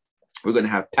Sunday, we're going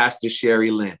to have Pastor Sherry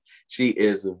Lynn. She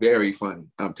is very funny.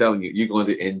 I'm telling you, you're going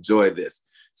to enjoy this.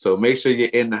 So make sure you're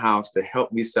in the house to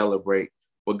help me celebrate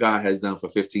what God has done for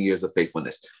 15 years of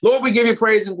faithfulness. Lord, we give you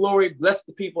praise and glory. Bless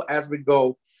the people as we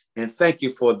go. And thank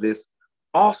you for this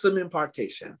awesome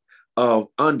impartation of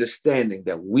understanding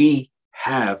that we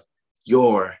have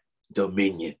your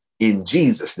dominion. In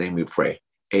Jesus' name we pray.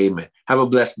 Amen. Have a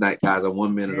blessed night, guys. I'm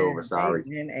 1 minute over. Sorry.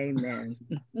 Amen. Amen.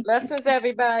 Blessings,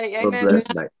 everybody. Have a Amen.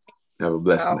 blessed night. Have a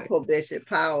blessed night. Powerful, Bishop.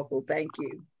 Powerful. Thank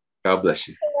you. God bless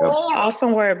you. God bless you.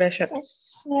 Awesome word, Bishop.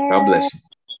 God bless you.